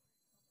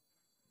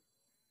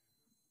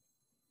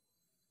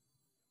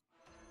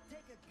 Take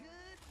a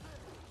good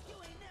look. You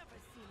ain't never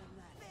seen him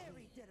like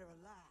buried dead or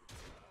alive.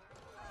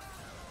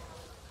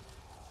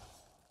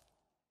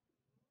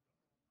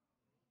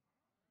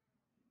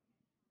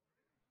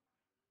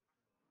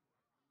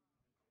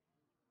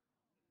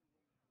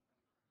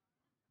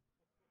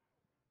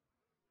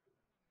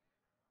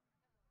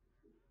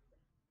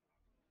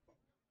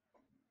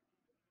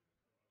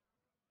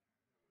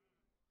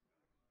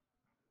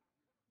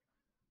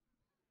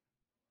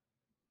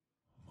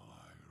 My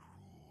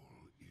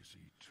rule is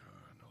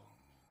eternal.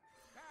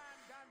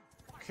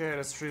 Okay,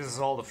 this freezes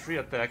all the free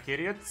attack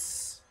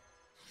idiots.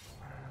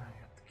 I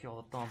have to kill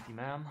the Taunty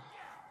man.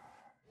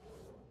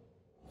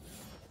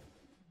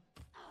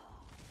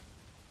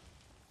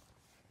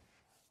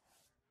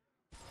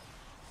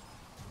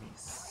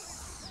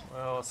 Nice.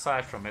 Well,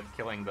 aside from it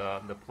killing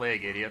the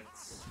plague idiot,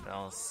 that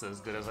was as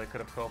good as I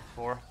could have hoped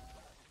for.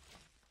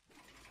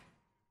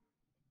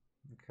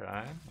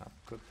 Okay, that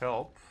could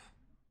help.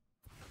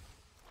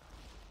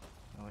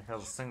 Only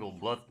has a single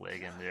blood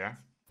plague in there.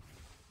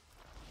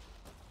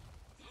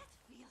 That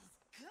feels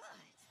good.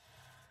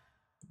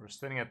 We're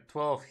sitting at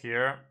 12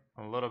 here,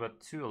 a little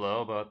bit too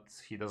low, but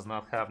he does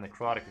not have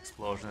necrotic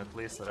explosion at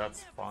least, so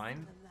that's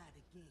fine.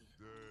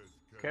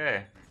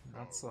 Okay,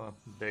 that's a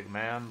big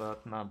man,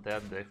 but not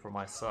that big for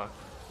my suck.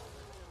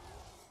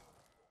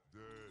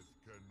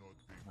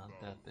 Not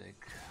that big.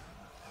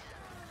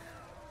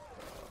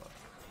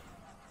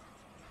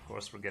 Of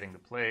course, we're getting the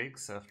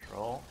plagues after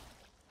all.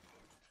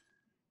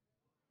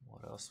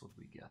 What else would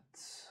we get?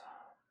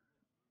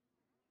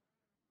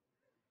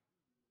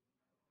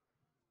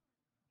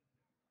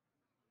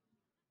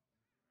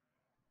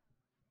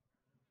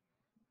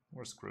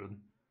 We're screwed.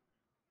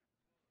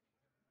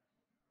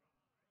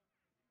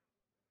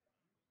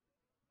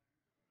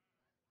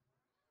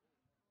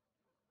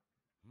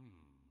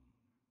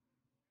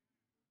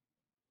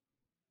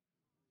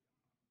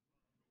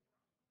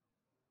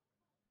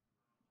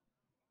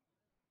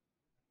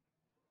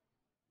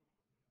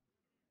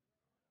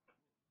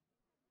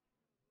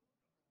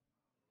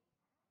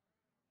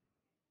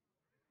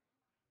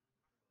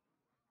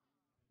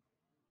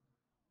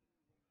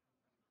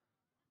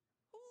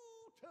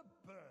 Ooh, to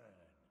burn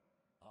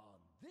on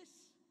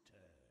this turn.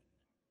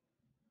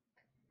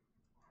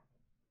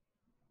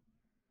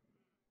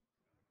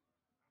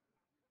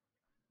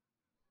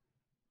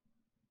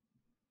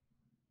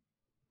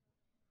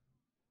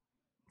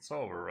 It's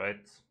over,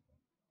 right?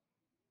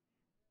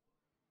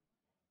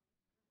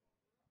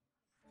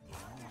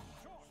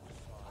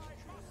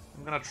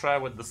 I'm gonna try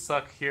with the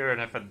suck here,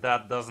 and if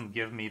that doesn't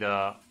give me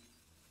the...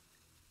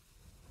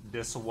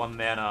 this 1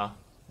 mana...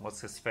 what's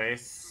his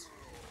face?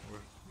 We're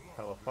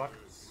hella fucked.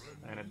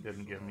 And it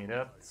didn't give me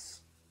that.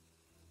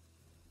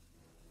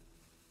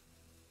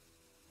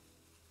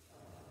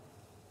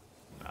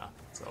 Nah,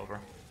 it's over.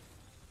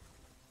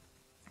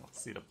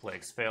 Let's see the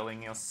plagues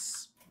failing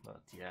us.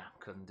 But yeah,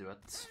 couldn't do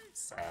it.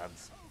 Sad.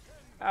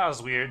 That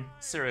was weird.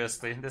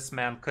 Seriously, this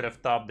man could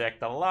have top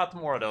decked a lot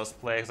more of those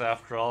plagues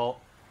after all.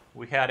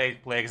 We had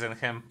 8 plagues in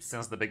him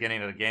since the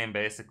beginning of the game,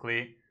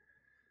 basically.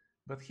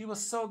 But he was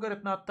so good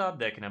at not top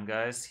decking them,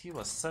 guys. He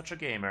was such a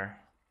gamer.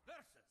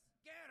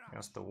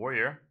 Against the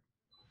warrior.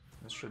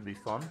 This should be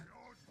fun.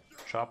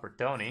 Chopper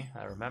Tony,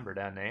 I remember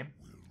that name.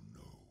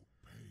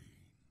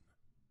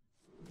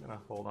 I'm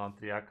gonna hold on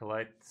to the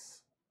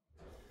acolytes.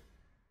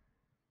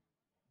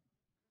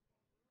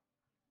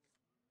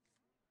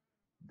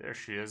 There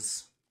she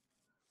is.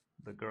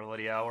 The girl of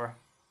the hour.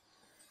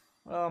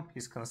 Well,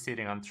 he's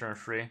conceding on turn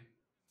 3.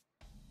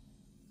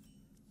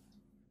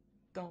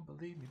 Don't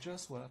believe me,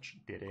 just watch.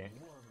 Did he? One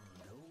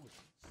note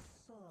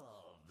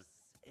solves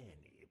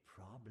any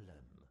problem.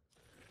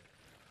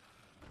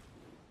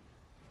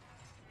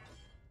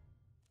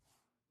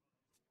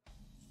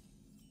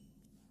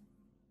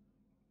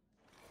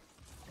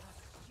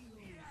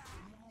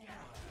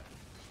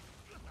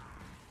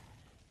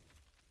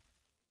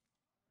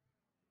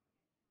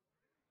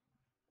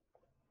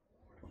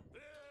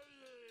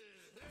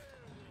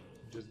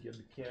 Just get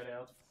the cat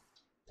out,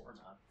 or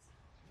not.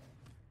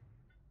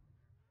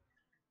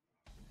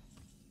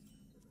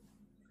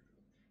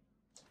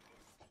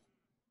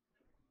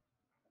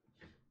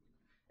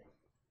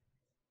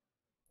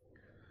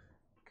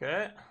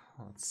 Okay,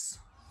 let's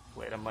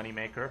play the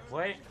moneymaker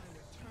play.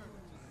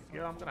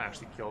 Yeah, I'm gonna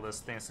actually kill this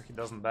thing so he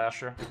doesn't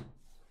bash her.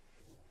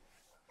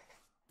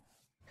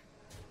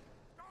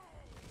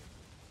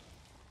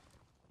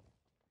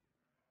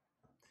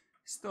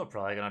 He's still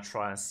probably gonna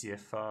try and see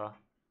if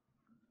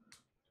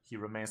he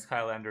remains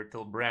Highlander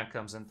till Bran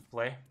comes into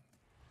play.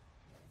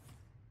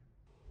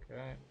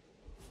 Okay,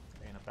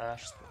 ain't a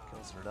bash, still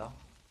kills her though.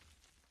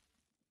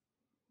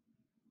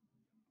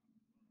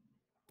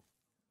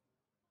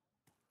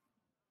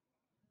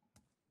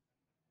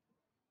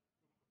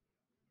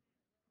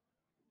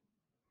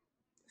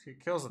 If he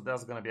kills it,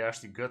 that's gonna be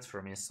actually good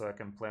for me, so I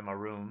can play my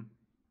room.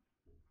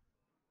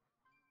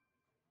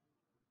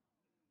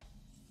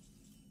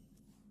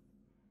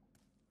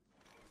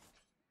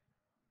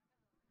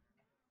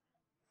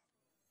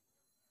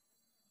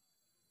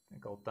 I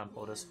think I'll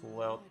tempo this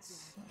fool out.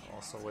 I'll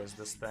also waste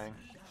this thing.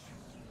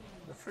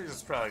 The freeze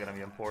is probably gonna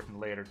be important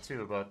later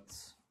too, but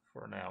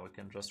for now we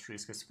can just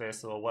freeze his face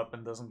so a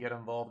weapon doesn't get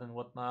involved and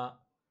whatnot.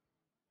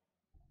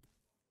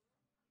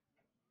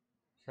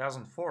 He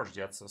hasn't forged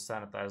yet, so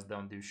sanitize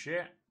don't do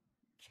shit.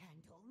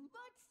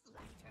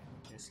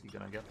 Is he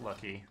gonna get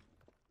lucky?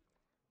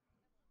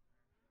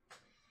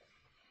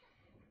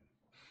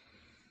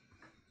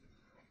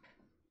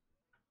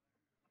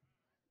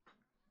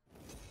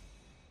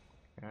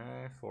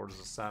 Okay, forges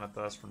a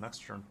sanitize for next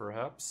turn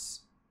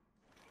perhaps.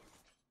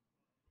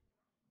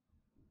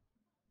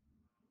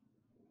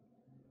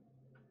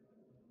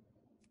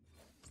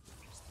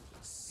 Just do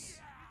this.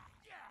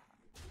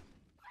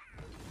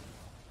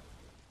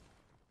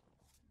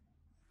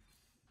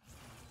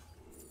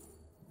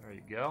 There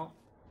you go.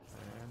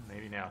 And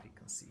maybe now he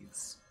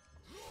concedes.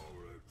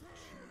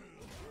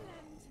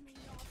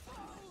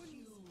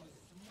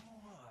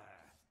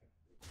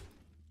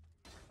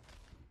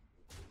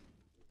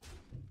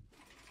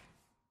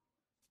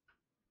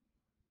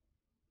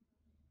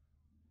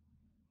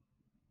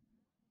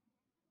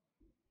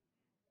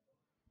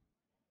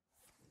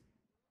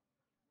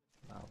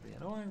 That'll be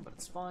annoying, but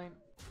it's fine.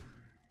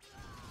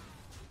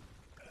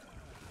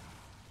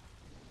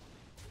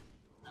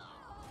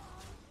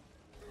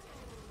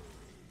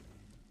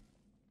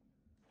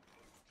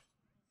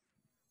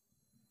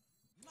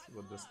 See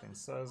what this thing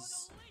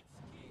says.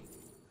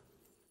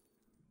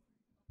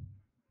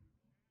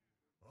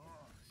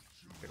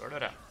 Figured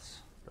it out.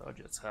 Dodge,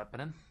 it's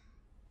happening.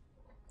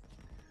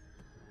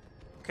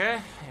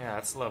 Okay, yeah,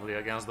 it's lovely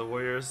against the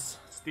warriors.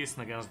 It's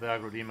decent against the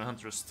aggro demon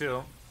hunters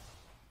too.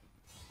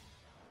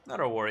 Not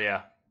a worry,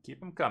 yeah. Keep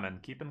them coming,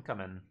 keep them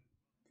coming.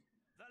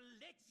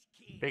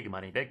 Big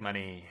money, big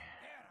money.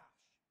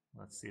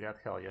 Let's see that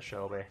hell, yeah,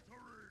 shall we?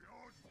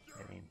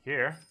 Getting in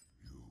here.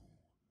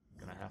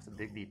 Gonna have to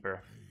dig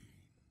deeper.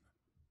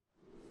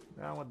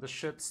 Down with the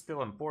shit,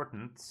 still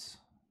important.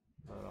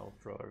 But I'll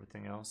throw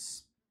everything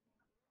else.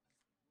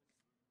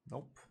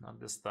 Nope, not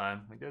this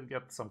time. We did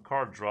get some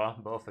card draw,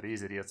 both of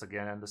these idiots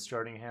again, and the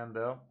starting hand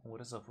though.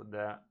 What is up with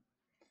that?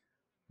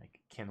 Like,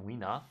 can we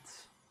not?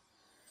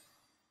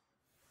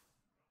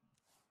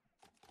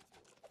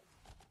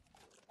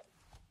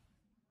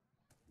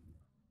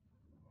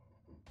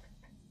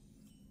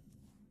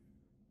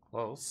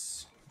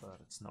 Close, but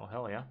it's no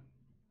hell yeah.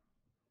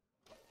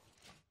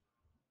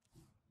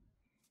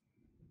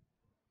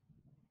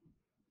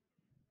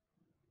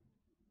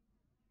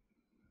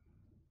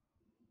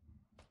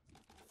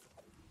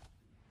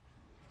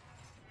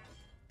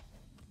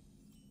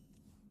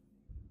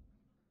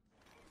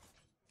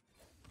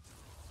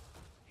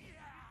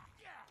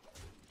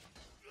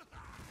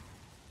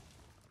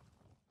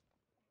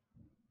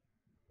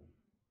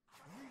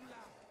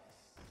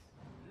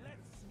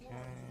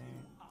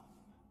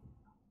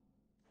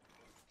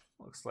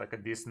 Looks like a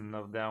decent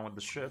enough down with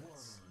the shit.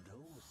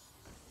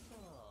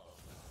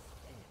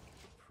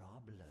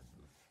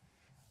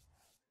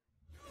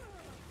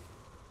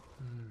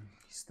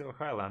 He's still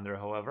Highlander,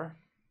 however.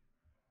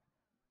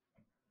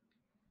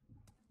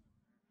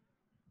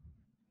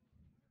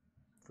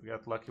 If we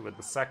got lucky with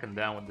the second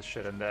down with the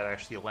shit and that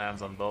actually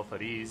lands on both of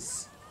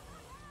these,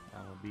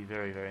 that would be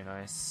very, very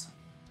nice.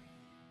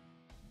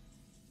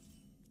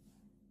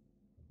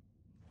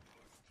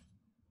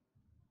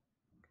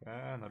 Okay,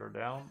 another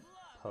down.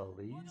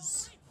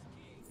 Please.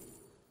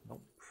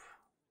 Nope.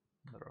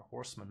 Another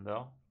horseman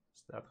though.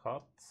 Is that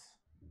hot?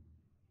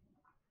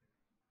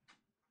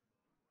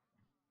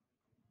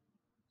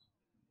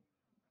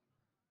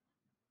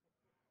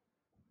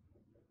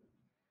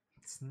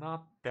 It's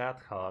not that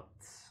hot.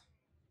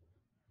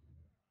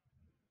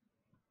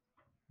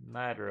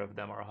 Neither of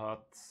them are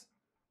hot.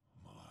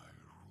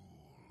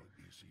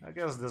 I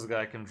guess this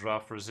guy can draw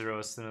for 0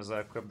 as soon as I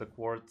equip the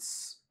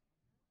quartz.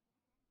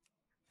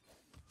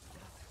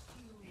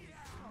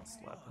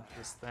 Slap into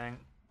this thing.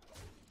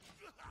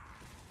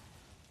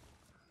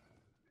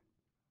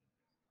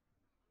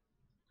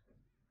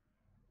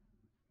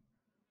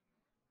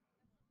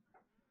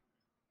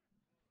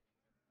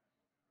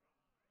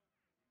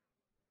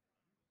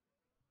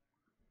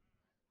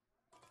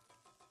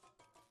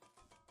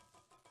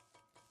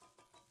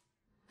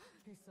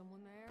 Is someone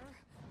there?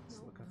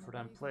 Just Nope, looking for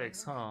nobody's them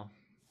plagues, there. huh?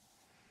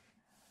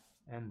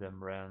 And them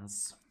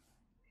brands.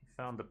 He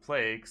found the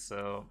plague,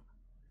 so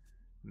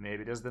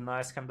maybe this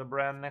denies him the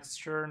brand next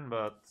turn,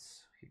 but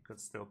he could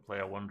still play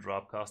a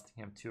 1-drop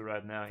costing him 2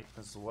 right now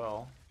as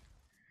well.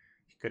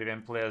 He could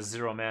even play a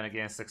 0-man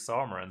against 6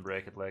 armor and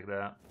break it like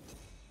that.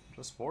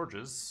 Just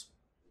forges.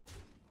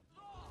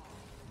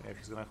 Maybe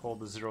he's gonna hold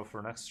the 0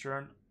 for next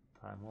turn.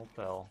 Time will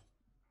tell.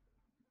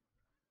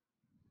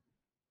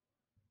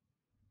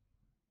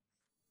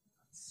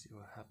 Let's see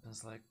what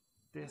happens like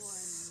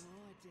this. One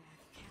more death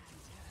can't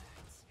hurt.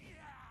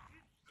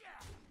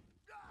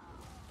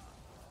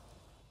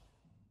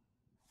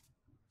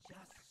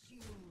 Just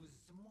use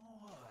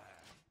more.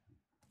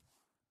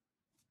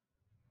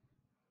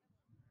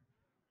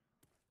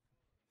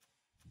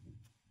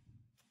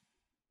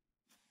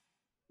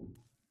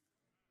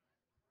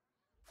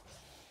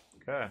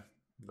 Okay,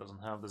 doesn't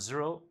have the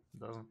 0,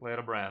 doesn't play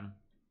the brand.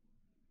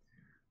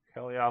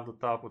 Hell yeah, off the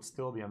top would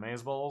still be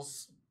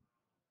amazeballs.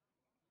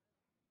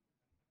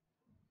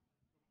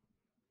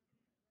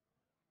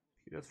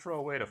 He did throw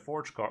away the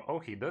forge card. Oh,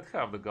 he did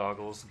have the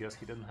goggles. Guess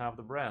he didn't have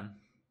the brand.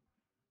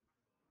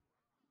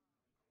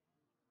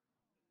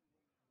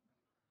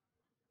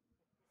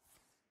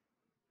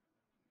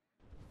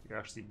 He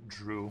actually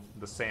drew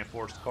the same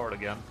forged card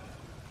again.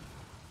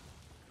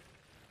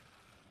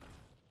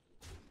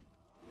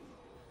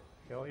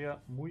 Hell yeah,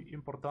 muy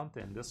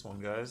importante in this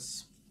one,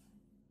 guys.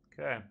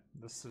 Okay,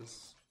 this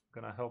is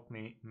gonna help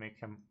me make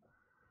him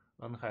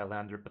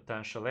un-Highlander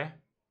potentially.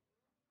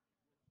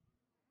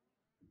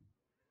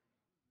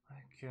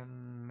 I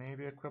can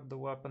maybe equip the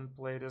weapon,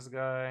 play this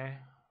guy.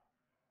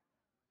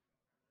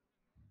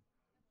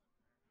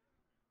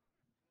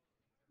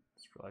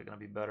 It's probably gonna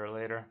be better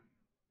later.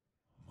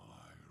 My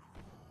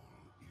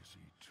rule is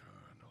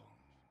eternal.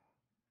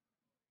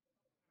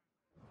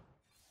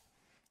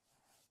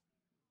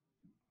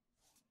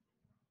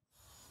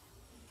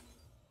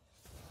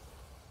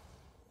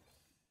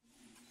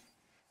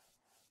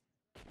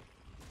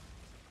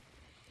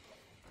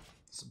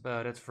 That's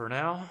about it for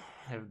now.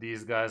 If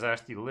these guys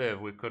actually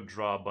live, we could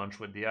draw a bunch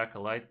with the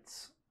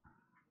Acolyte.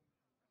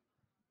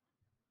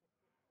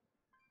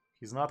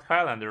 He's not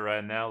Highlander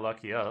right now,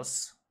 lucky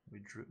us.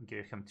 We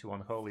gave him 2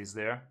 Unholies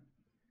there.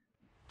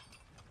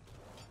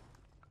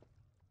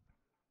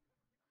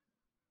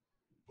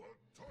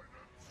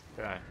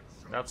 Okay,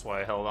 that's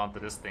why I held on to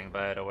this thing,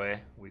 by the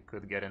way. We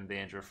could get in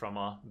danger from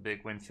a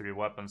big Wind Fury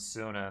weapon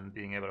soon, and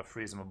being able to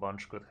freeze him a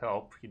bunch could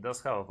help. He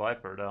does have a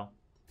Viper, though.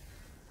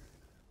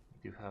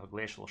 We do have a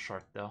Glacial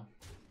Shard, though.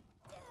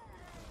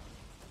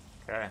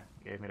 Okay,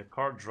 gave me the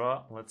card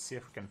draw. Let's see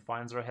if we can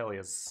find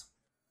Zerhelias.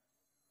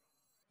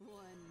 One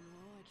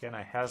more. Can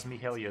I has me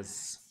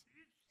Helias?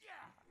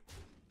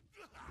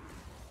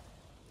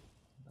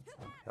 That's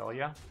not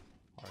Helia.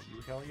 Are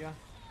you Helia?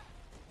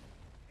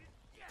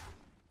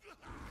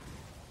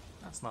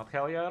 That's not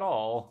Helia at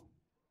all.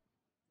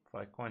 If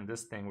I coin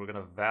this thing, we're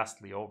gonna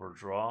vastly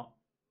overdraw.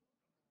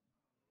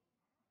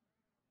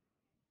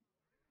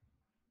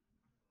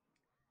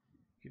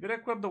 He did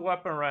equip the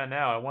weapon right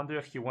now. I wonder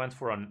if he went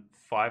for a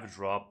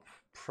 5-drop.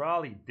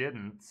 Probably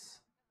didn't.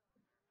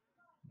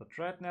 But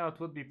right now it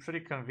would be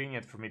pretty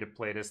convenient for me to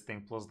play this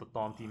thing plus the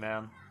Taunty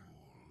Man.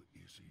 Rule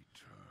is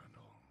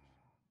eternal.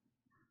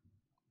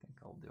 I think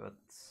I'll do it.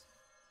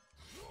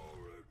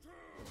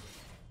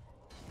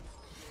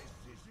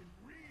 This isn't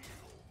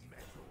real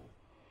metal.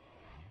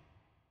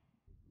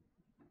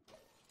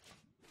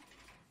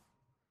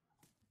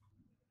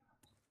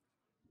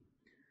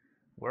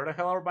 Where the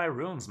hell are my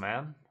runes,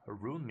 man?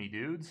 Rune me,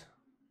 dude.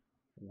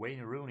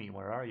 Wayne Rooney,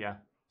 where are ya?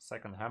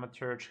 Second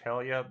Hamaturge,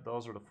 hell yeah.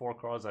 Those are the 4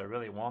 cards I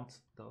really want.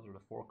 Those are the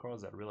 4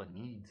 cards I really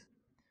need.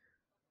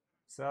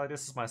 So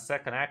this is my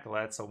second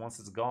acolyte, so once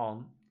it's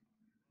gone,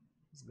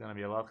 it's gonna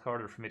be a lot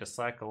harder for me to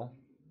cycle.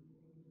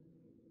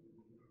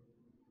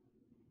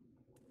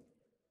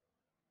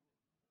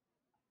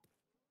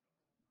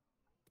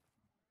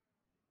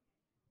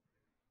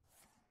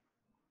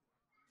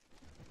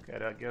 Okay,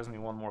 that gives me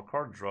one more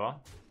card draw.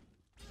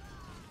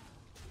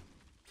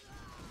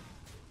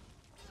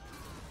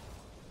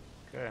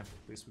 Okay, at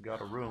least we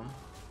got a rune.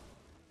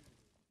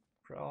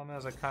 Problem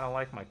is, I kind of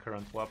like my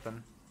current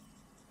weapon.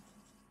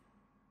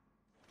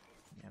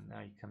 And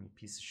now you come, you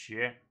piece of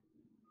shit.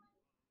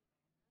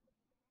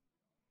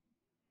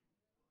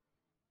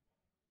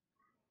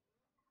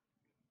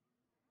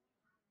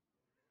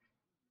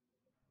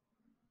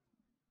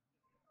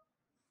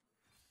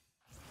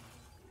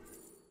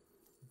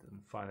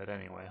 Didn't find it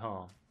anyway,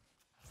 huh?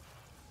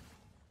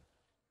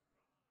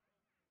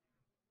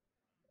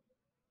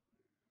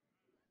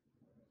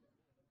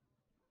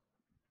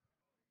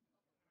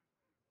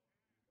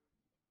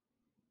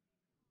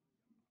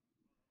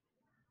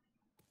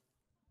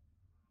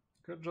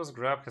 Could just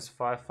grab his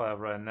 5/5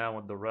 right now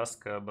with the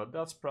Reska, but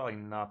that's probably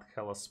not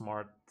hella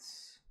smart.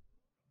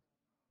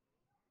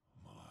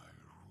 My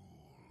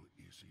rule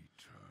is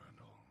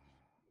eternal.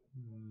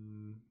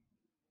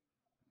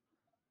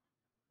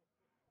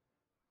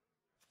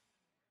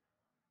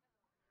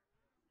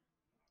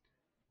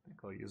 I think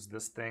I'll use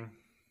this thing.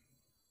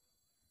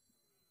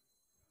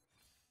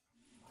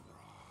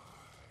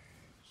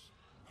 Rise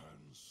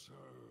and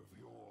serve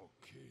your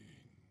king.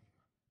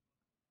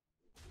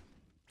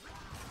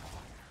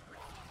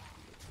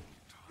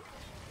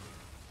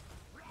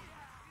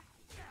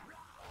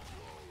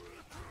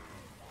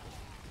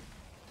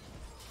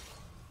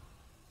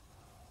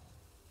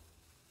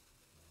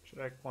 Should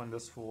I point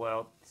this fool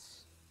out?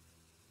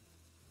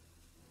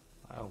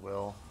 I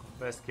will.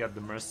 Basically at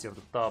the mercy of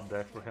the top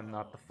deck for him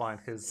not to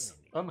find his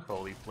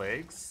unholy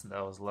plagues.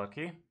 That was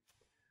lucky.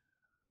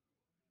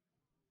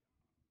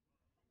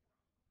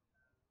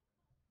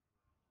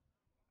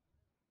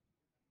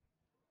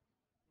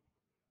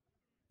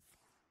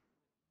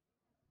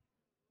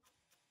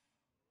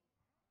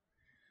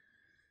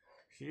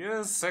 He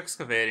is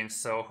excavating,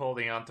 so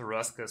holding on to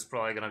Ruska is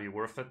probably gonna be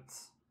worth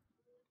it.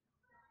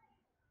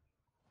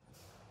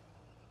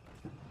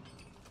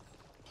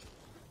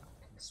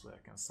 This way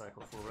I can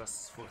cycle for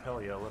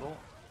Helya a little.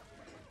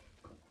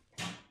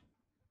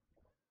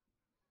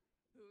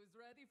 Who's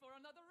ready for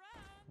another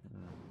round?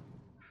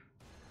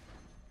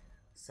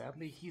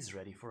 Sadly, he's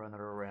ready for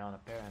another round,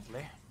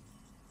 apparently.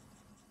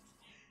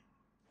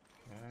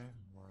 Okay,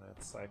 more of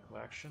that cycle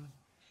action.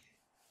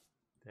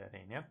 That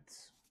ain't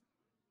it.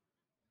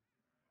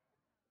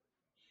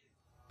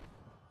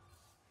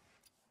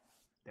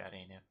 That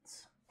ain't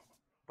it.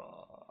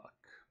 Fuck.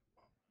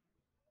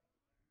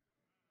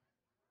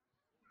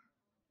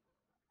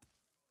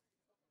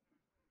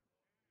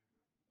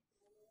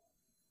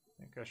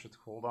 I think I should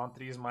hold on to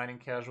these mining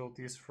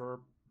casualties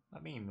for... I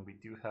mean, we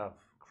do have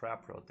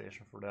crap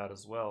rotation for that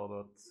as well,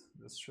 but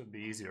this should be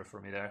easier for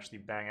me to actually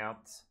bang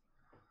out.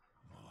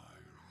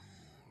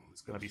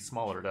 It's gonna be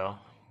smaller though.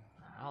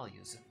 I'll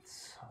use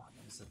it.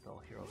 I'll use it. I'll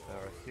hero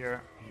power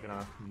here. I'm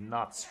gonna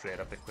not straight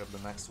up equip the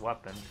next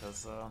weapon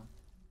because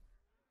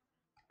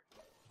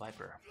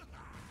Viper.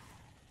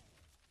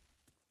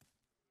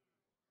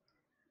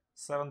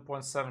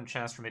 7.7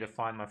 chance for me to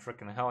find my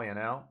frickin' Helya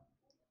now.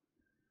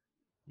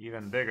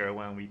 Even bigger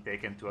when we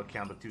take into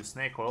account the 2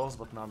 snake oils,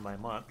 but not by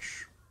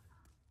much.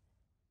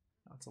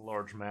 That's a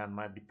large man,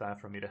 might be time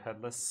for me to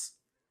headless.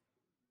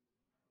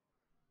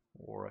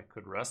 Or I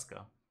could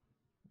Reska.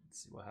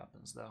 Let's see what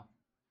happens though.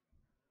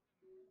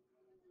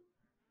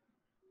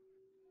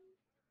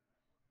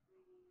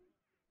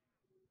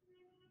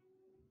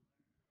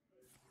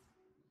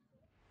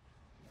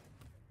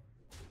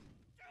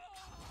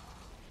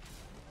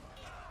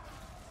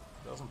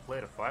 Doesn't play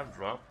the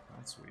 5-drop,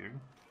 that's weird.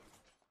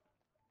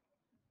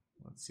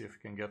 Let's see if we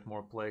can get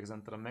more plagues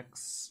into the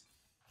mix.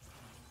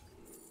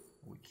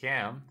 We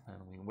can,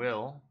 and we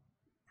will.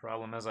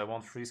 Problem is I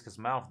won't freeze his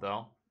mouth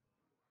though.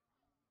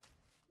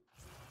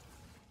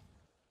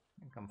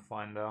 I think I'm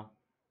fine though.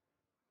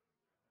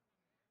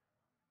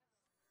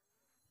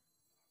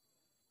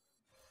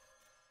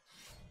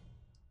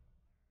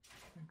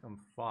 I think I'm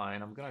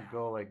fine. I'm gonna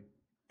go like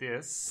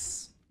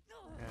this.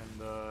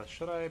 And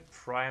should I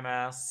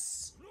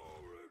Primass?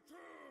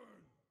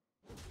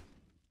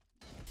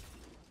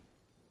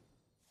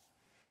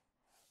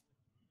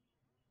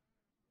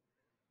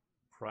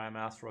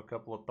 Primass for a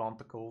couple of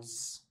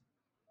tentacles.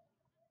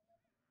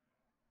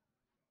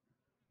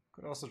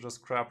 Could also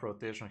just crap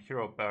rotation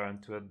hero power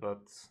into it,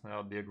 but that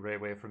would be a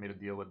great way for me to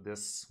deal with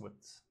this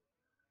with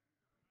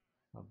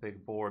a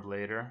big board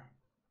later.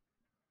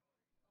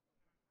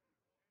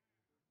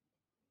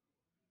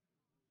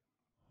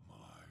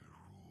 My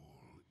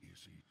rule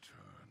is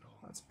eternal.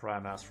 Let's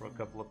Primass for a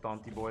couple of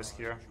Taunty boys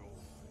here.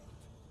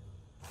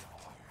 I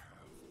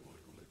have but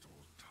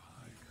little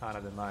time. Kind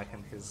of deny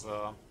him his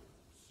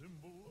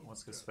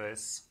what's his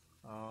face?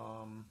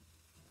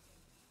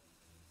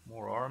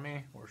 More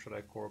army, or should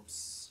I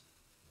corpse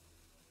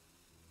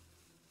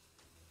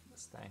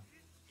this thing?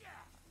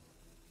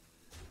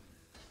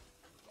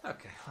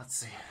 Okay, let's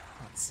see.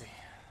 Let's see.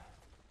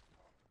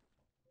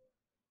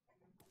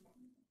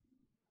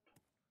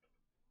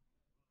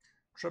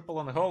 Triple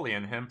Unholy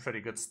in him,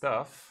 pretty good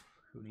stuff.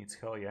 Who needs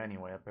Holy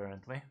anyway,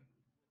 apparently.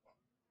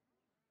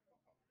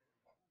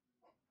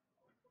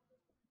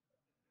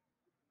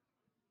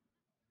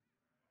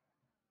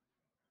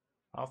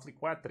 Awfully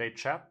quiet today,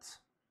 chat.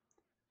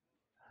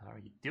 How are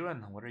you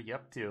doing? What are you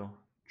up to?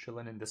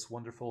 Chilling in this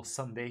wonderful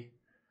Sunday,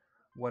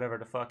 whatever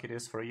the fuck it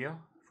is for you.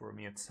 For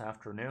me, it's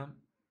afternoon,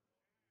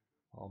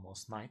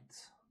 almost night.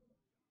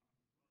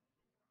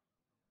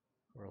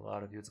 For a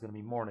lot of you, it's gonna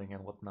be morning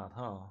and whatnot,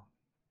 huh?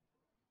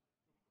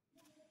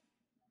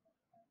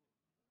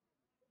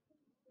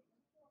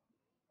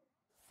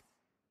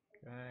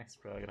 Okay, he's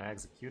probably gonna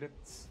execute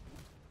it.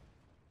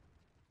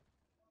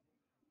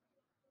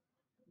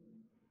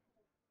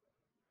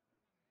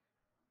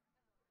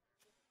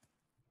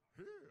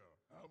 Here,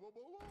 have a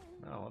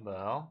balloon. Oh, what the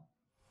hell?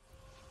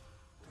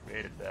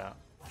 Created that.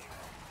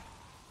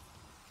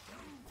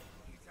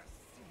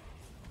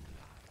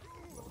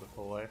 Go to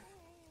full life.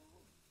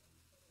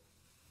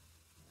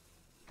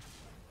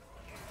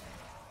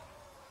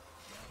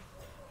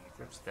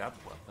 Grips that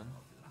weapon.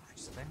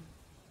 Interesting.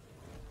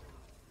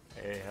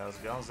 Hey, how's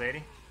it going,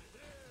 Zadie?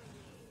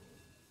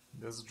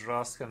 This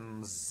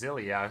Droskan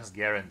Ziliak's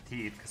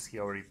guaranteed because he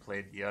already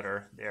played the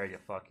other. There you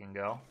fucking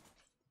go.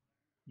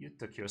 You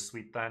took your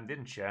sweet time,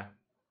 didn't ya?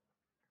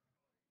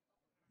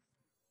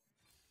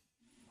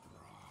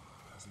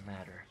 Doesn't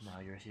matter, now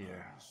you're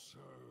here.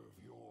 Serve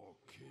your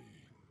king.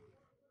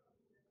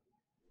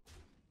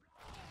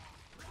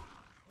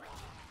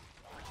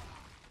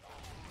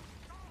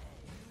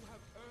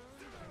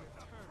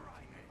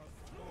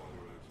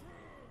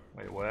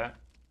 Wait, what?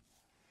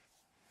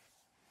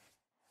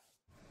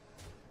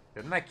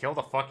 Didn't I kill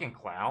the fucking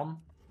clown?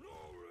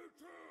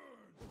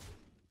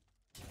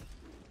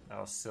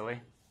 That was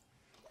silly.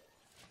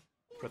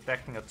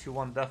 Protecting a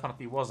 2-1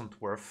 definitely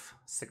wasn't worth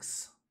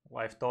 6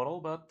 life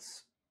total, but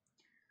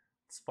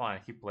it's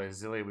fine. He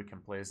plays Zilly, we can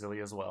play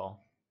Zilly as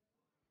well.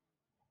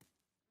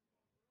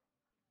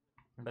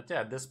 But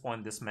yeah, at this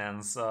point, this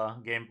man's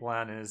game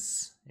plan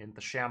is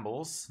into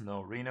shambles.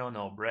 No Reno,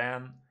 no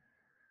Bran.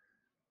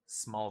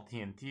 Small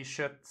TNT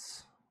shit.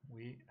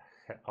 We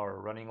are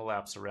running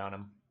laps around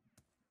him.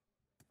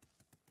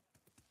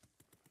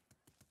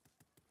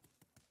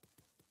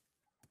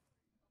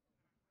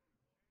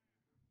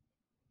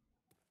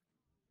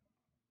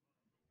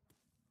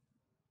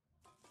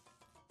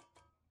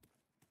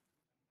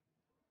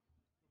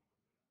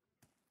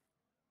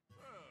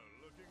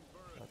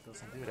 That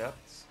doesn't do that.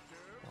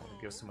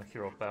 Only gives him a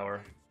hero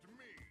power.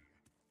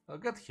 A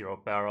good hero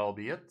power,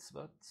 albeit,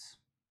 but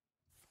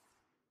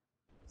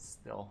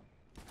still.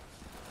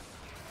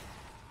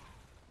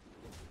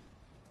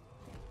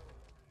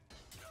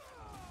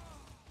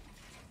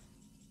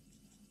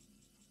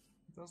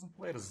 Doesn't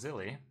play the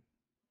Zilly.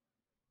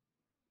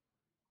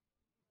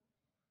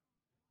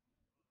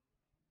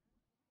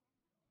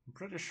 I'm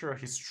pretty sure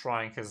he's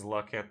trying his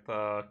luck at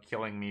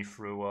killing me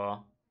through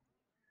a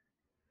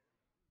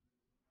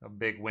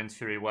big Wind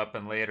Fury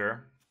weapon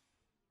later.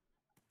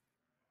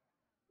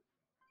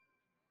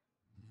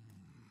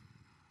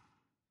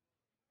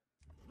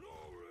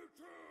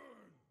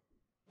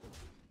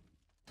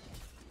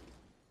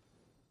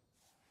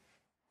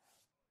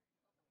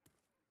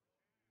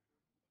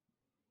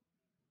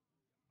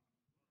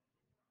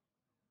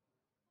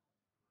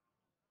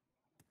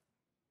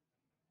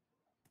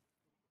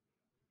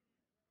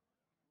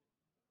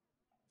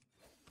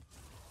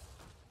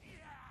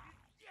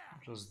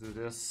 Just do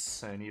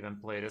this and even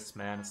play this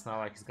man. It's not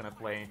like he's gonna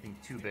play anything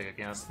too big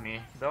against me.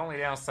 The only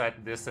downside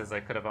to this is I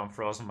could have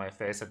unfrozen my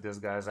face if this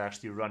guy's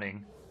actually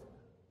running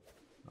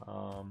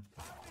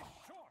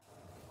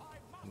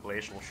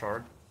Glacial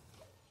Shard.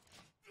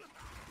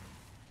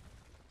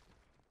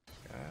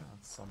 Okay,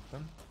 that's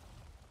something.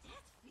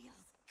 That feels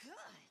good.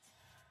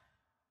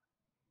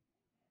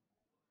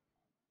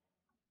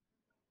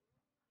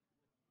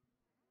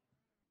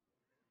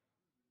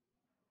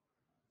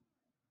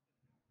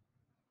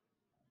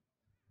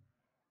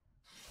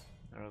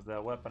 There's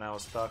that weapon I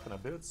was talking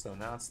about, so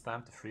now it's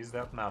time to freeze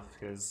that mouth of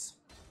his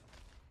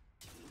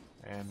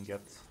and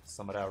get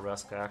some of that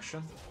Rusk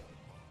action.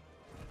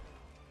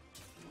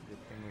 Good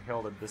thing we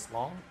held it this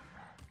long.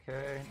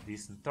 Okay,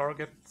 decent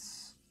target.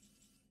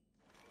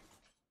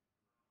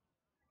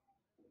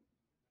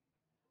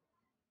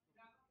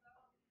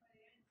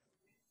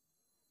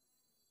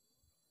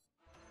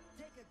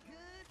 Take a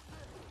good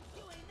look.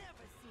 You ain't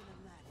never seen a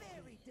lot.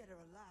 Buried dead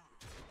or alive.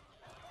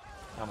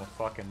 I'm a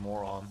fucking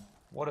moron.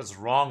 What is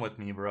wrong with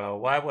me, bro?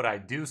 Why would I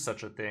do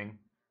such a thing?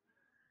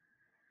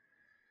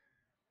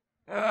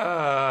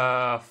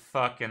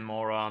 Fucking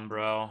moron,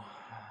 bro.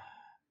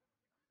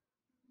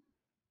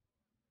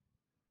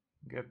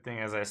 Good thing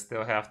is I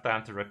still have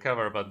time to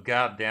recover, but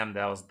goddamn,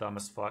 that was dumb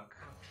as fuck.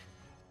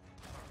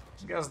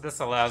 I guess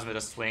this allows me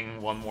to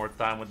swing one more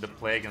time with the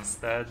Plague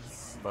instead,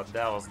 but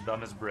that was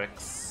dumb as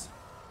bricks.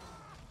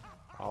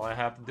 All I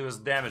have to do is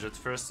damage it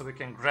first so we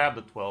can grab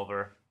the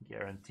 12er,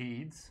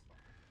 guaranteed.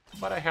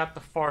 But I had to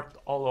fart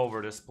all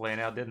over this play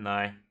now, didn't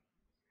I?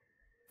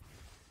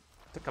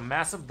 Took a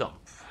massive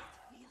dump.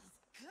 Feels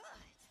good.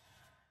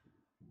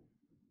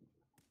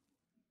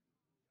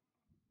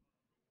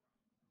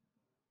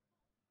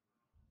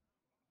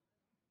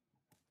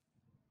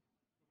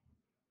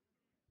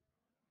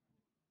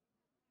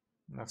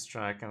 Next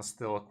turn I can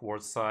still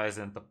Quartz Size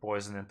into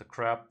Poison into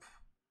Crap.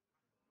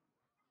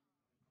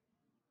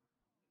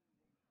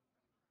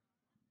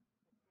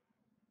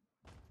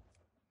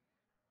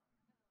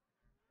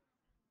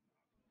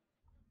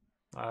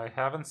 I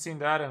haven't seen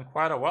that in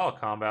quite a while,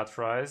 Combat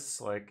Fries.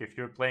 Like, if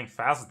you're playing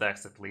fast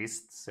decks at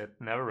least, it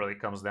never really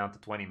comes down to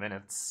 20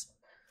 minutes.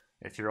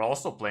 If you're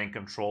also playing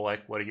Control,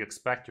 like, what do you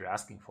expect? You're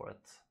asking for it.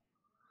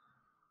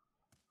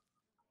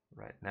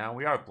 Right now,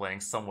 we are playing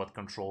somewhat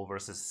Control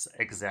versus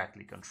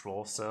exactly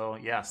Control, so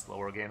yeah,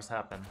 slower games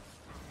happen.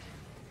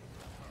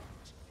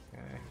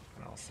 Okay,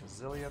 can also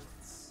Zilliot.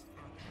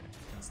 Okay,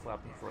 can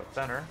slap me for a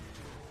tenner.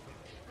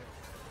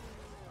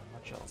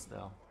 Not much else,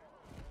 though.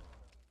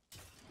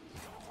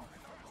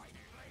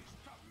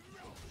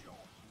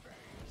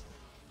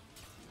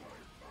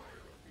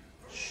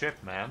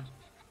 Shit, man.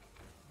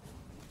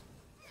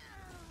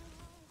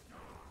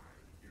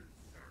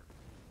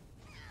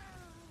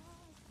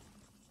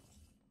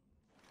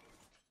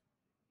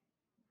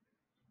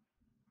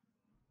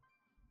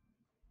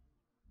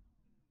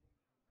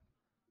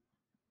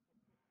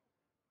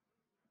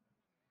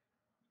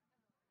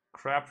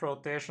 Crap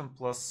rotation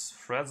plus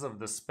Threads of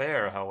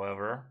Despair,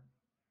 however.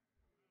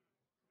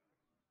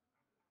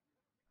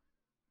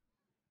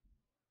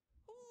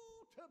 Who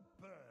to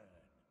burn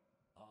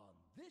on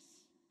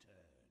this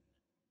turn?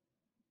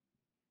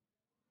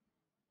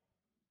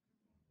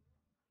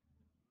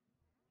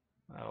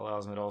 That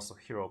allows me to also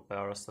hero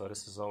power, so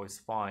this is always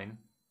fine.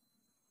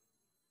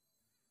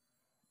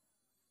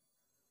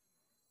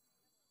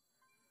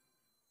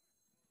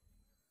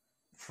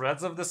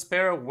 Threads of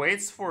Despair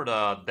waits for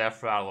the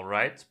Death Rattle,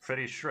 right?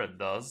 Pretty sure it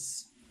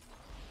does.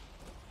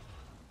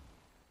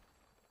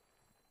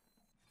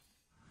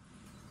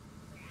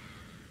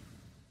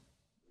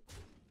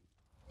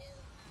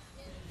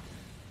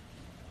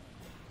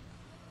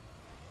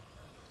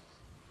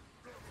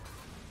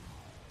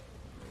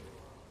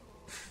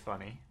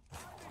 Funny.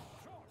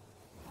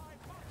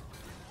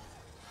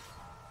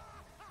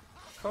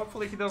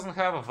 Hopefully he doesn't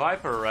have a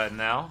Viper right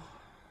now.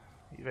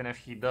 Even if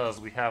he does,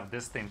 we have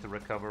this thing to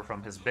recover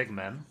from his big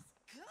men.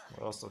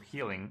 We're also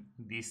healing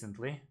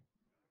decently.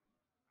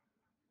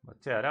 But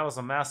yeah, that was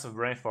a massive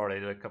brain fart I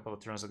did a couple of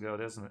turns ago,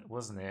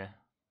 wasn't it?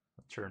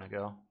 A turn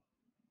ago.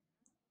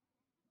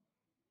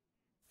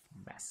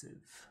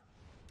 Massive.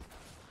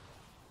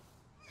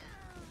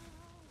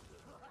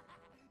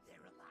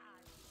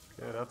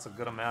 Okay, that's a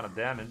good amount of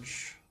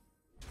damage.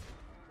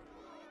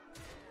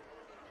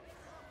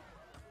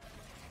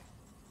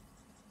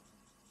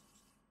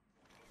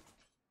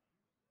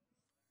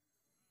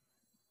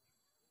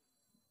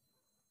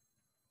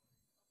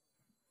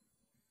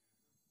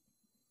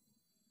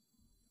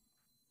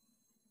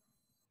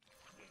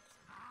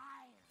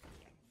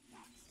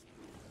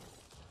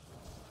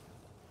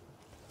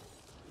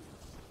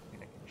 I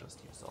think I can just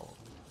use all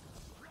of them.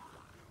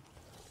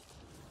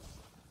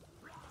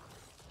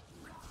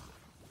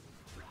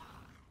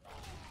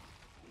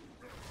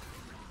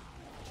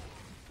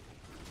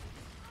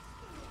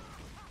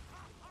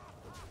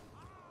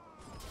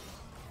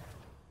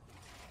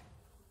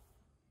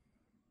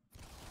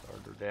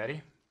 Starter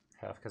Daddy.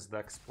 Half his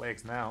deck's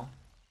plagues now.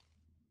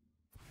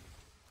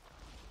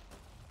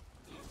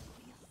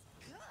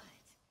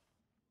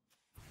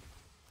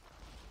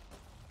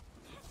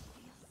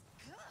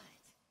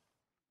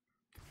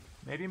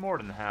 Maybe more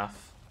than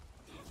half.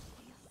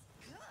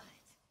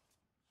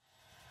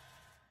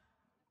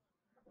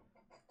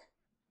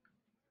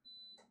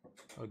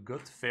 A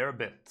good fair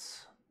bit.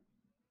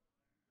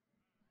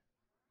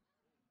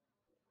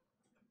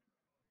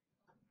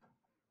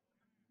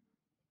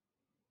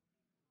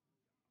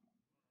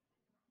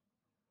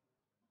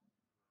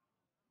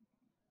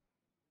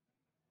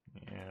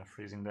 Yeah,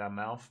 freezing that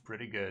mouth,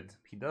 pretty good.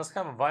 He does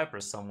have a Viper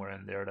somewhere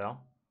in there, though.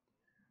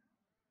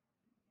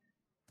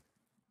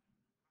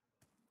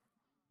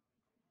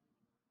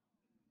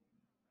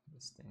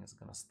 This thing is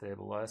gonna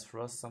stabilize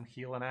for us, some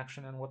healing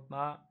action and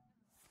whatnot.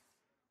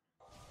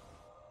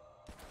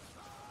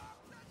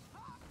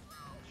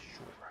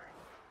 Sure.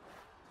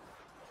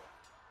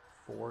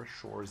 For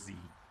sure, Z.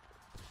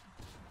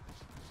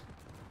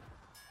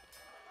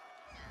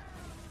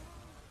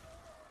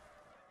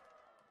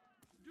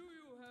 Do you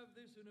have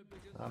this in a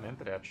bigger I'm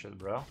into that shit,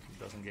 bro. He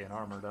doesn't gain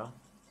armor, though.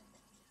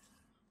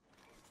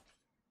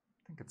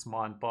 I think it's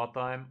Mon Paw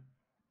time.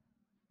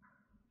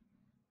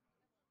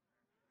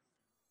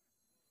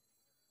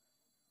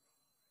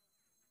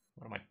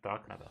 What am I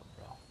talking about,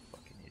 bro?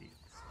 Fucking idiot.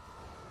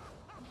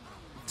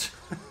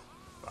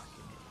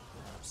 Fucking idiot.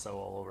 I'm so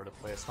all over the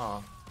place,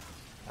 huh?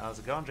 How's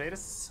it going,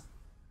 Jadis?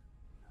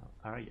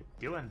 How are you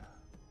doing?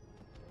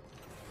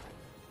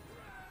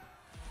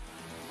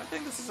 I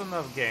think this is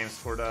enough games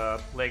for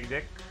the Plague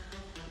Dick.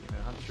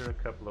 A hunter, a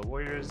couple of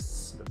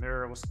warriors. The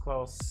mirror was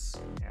close.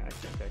 Yeah, I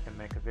think I can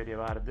make a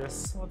video out of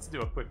this. Let's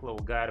do a quick little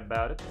guide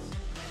about it.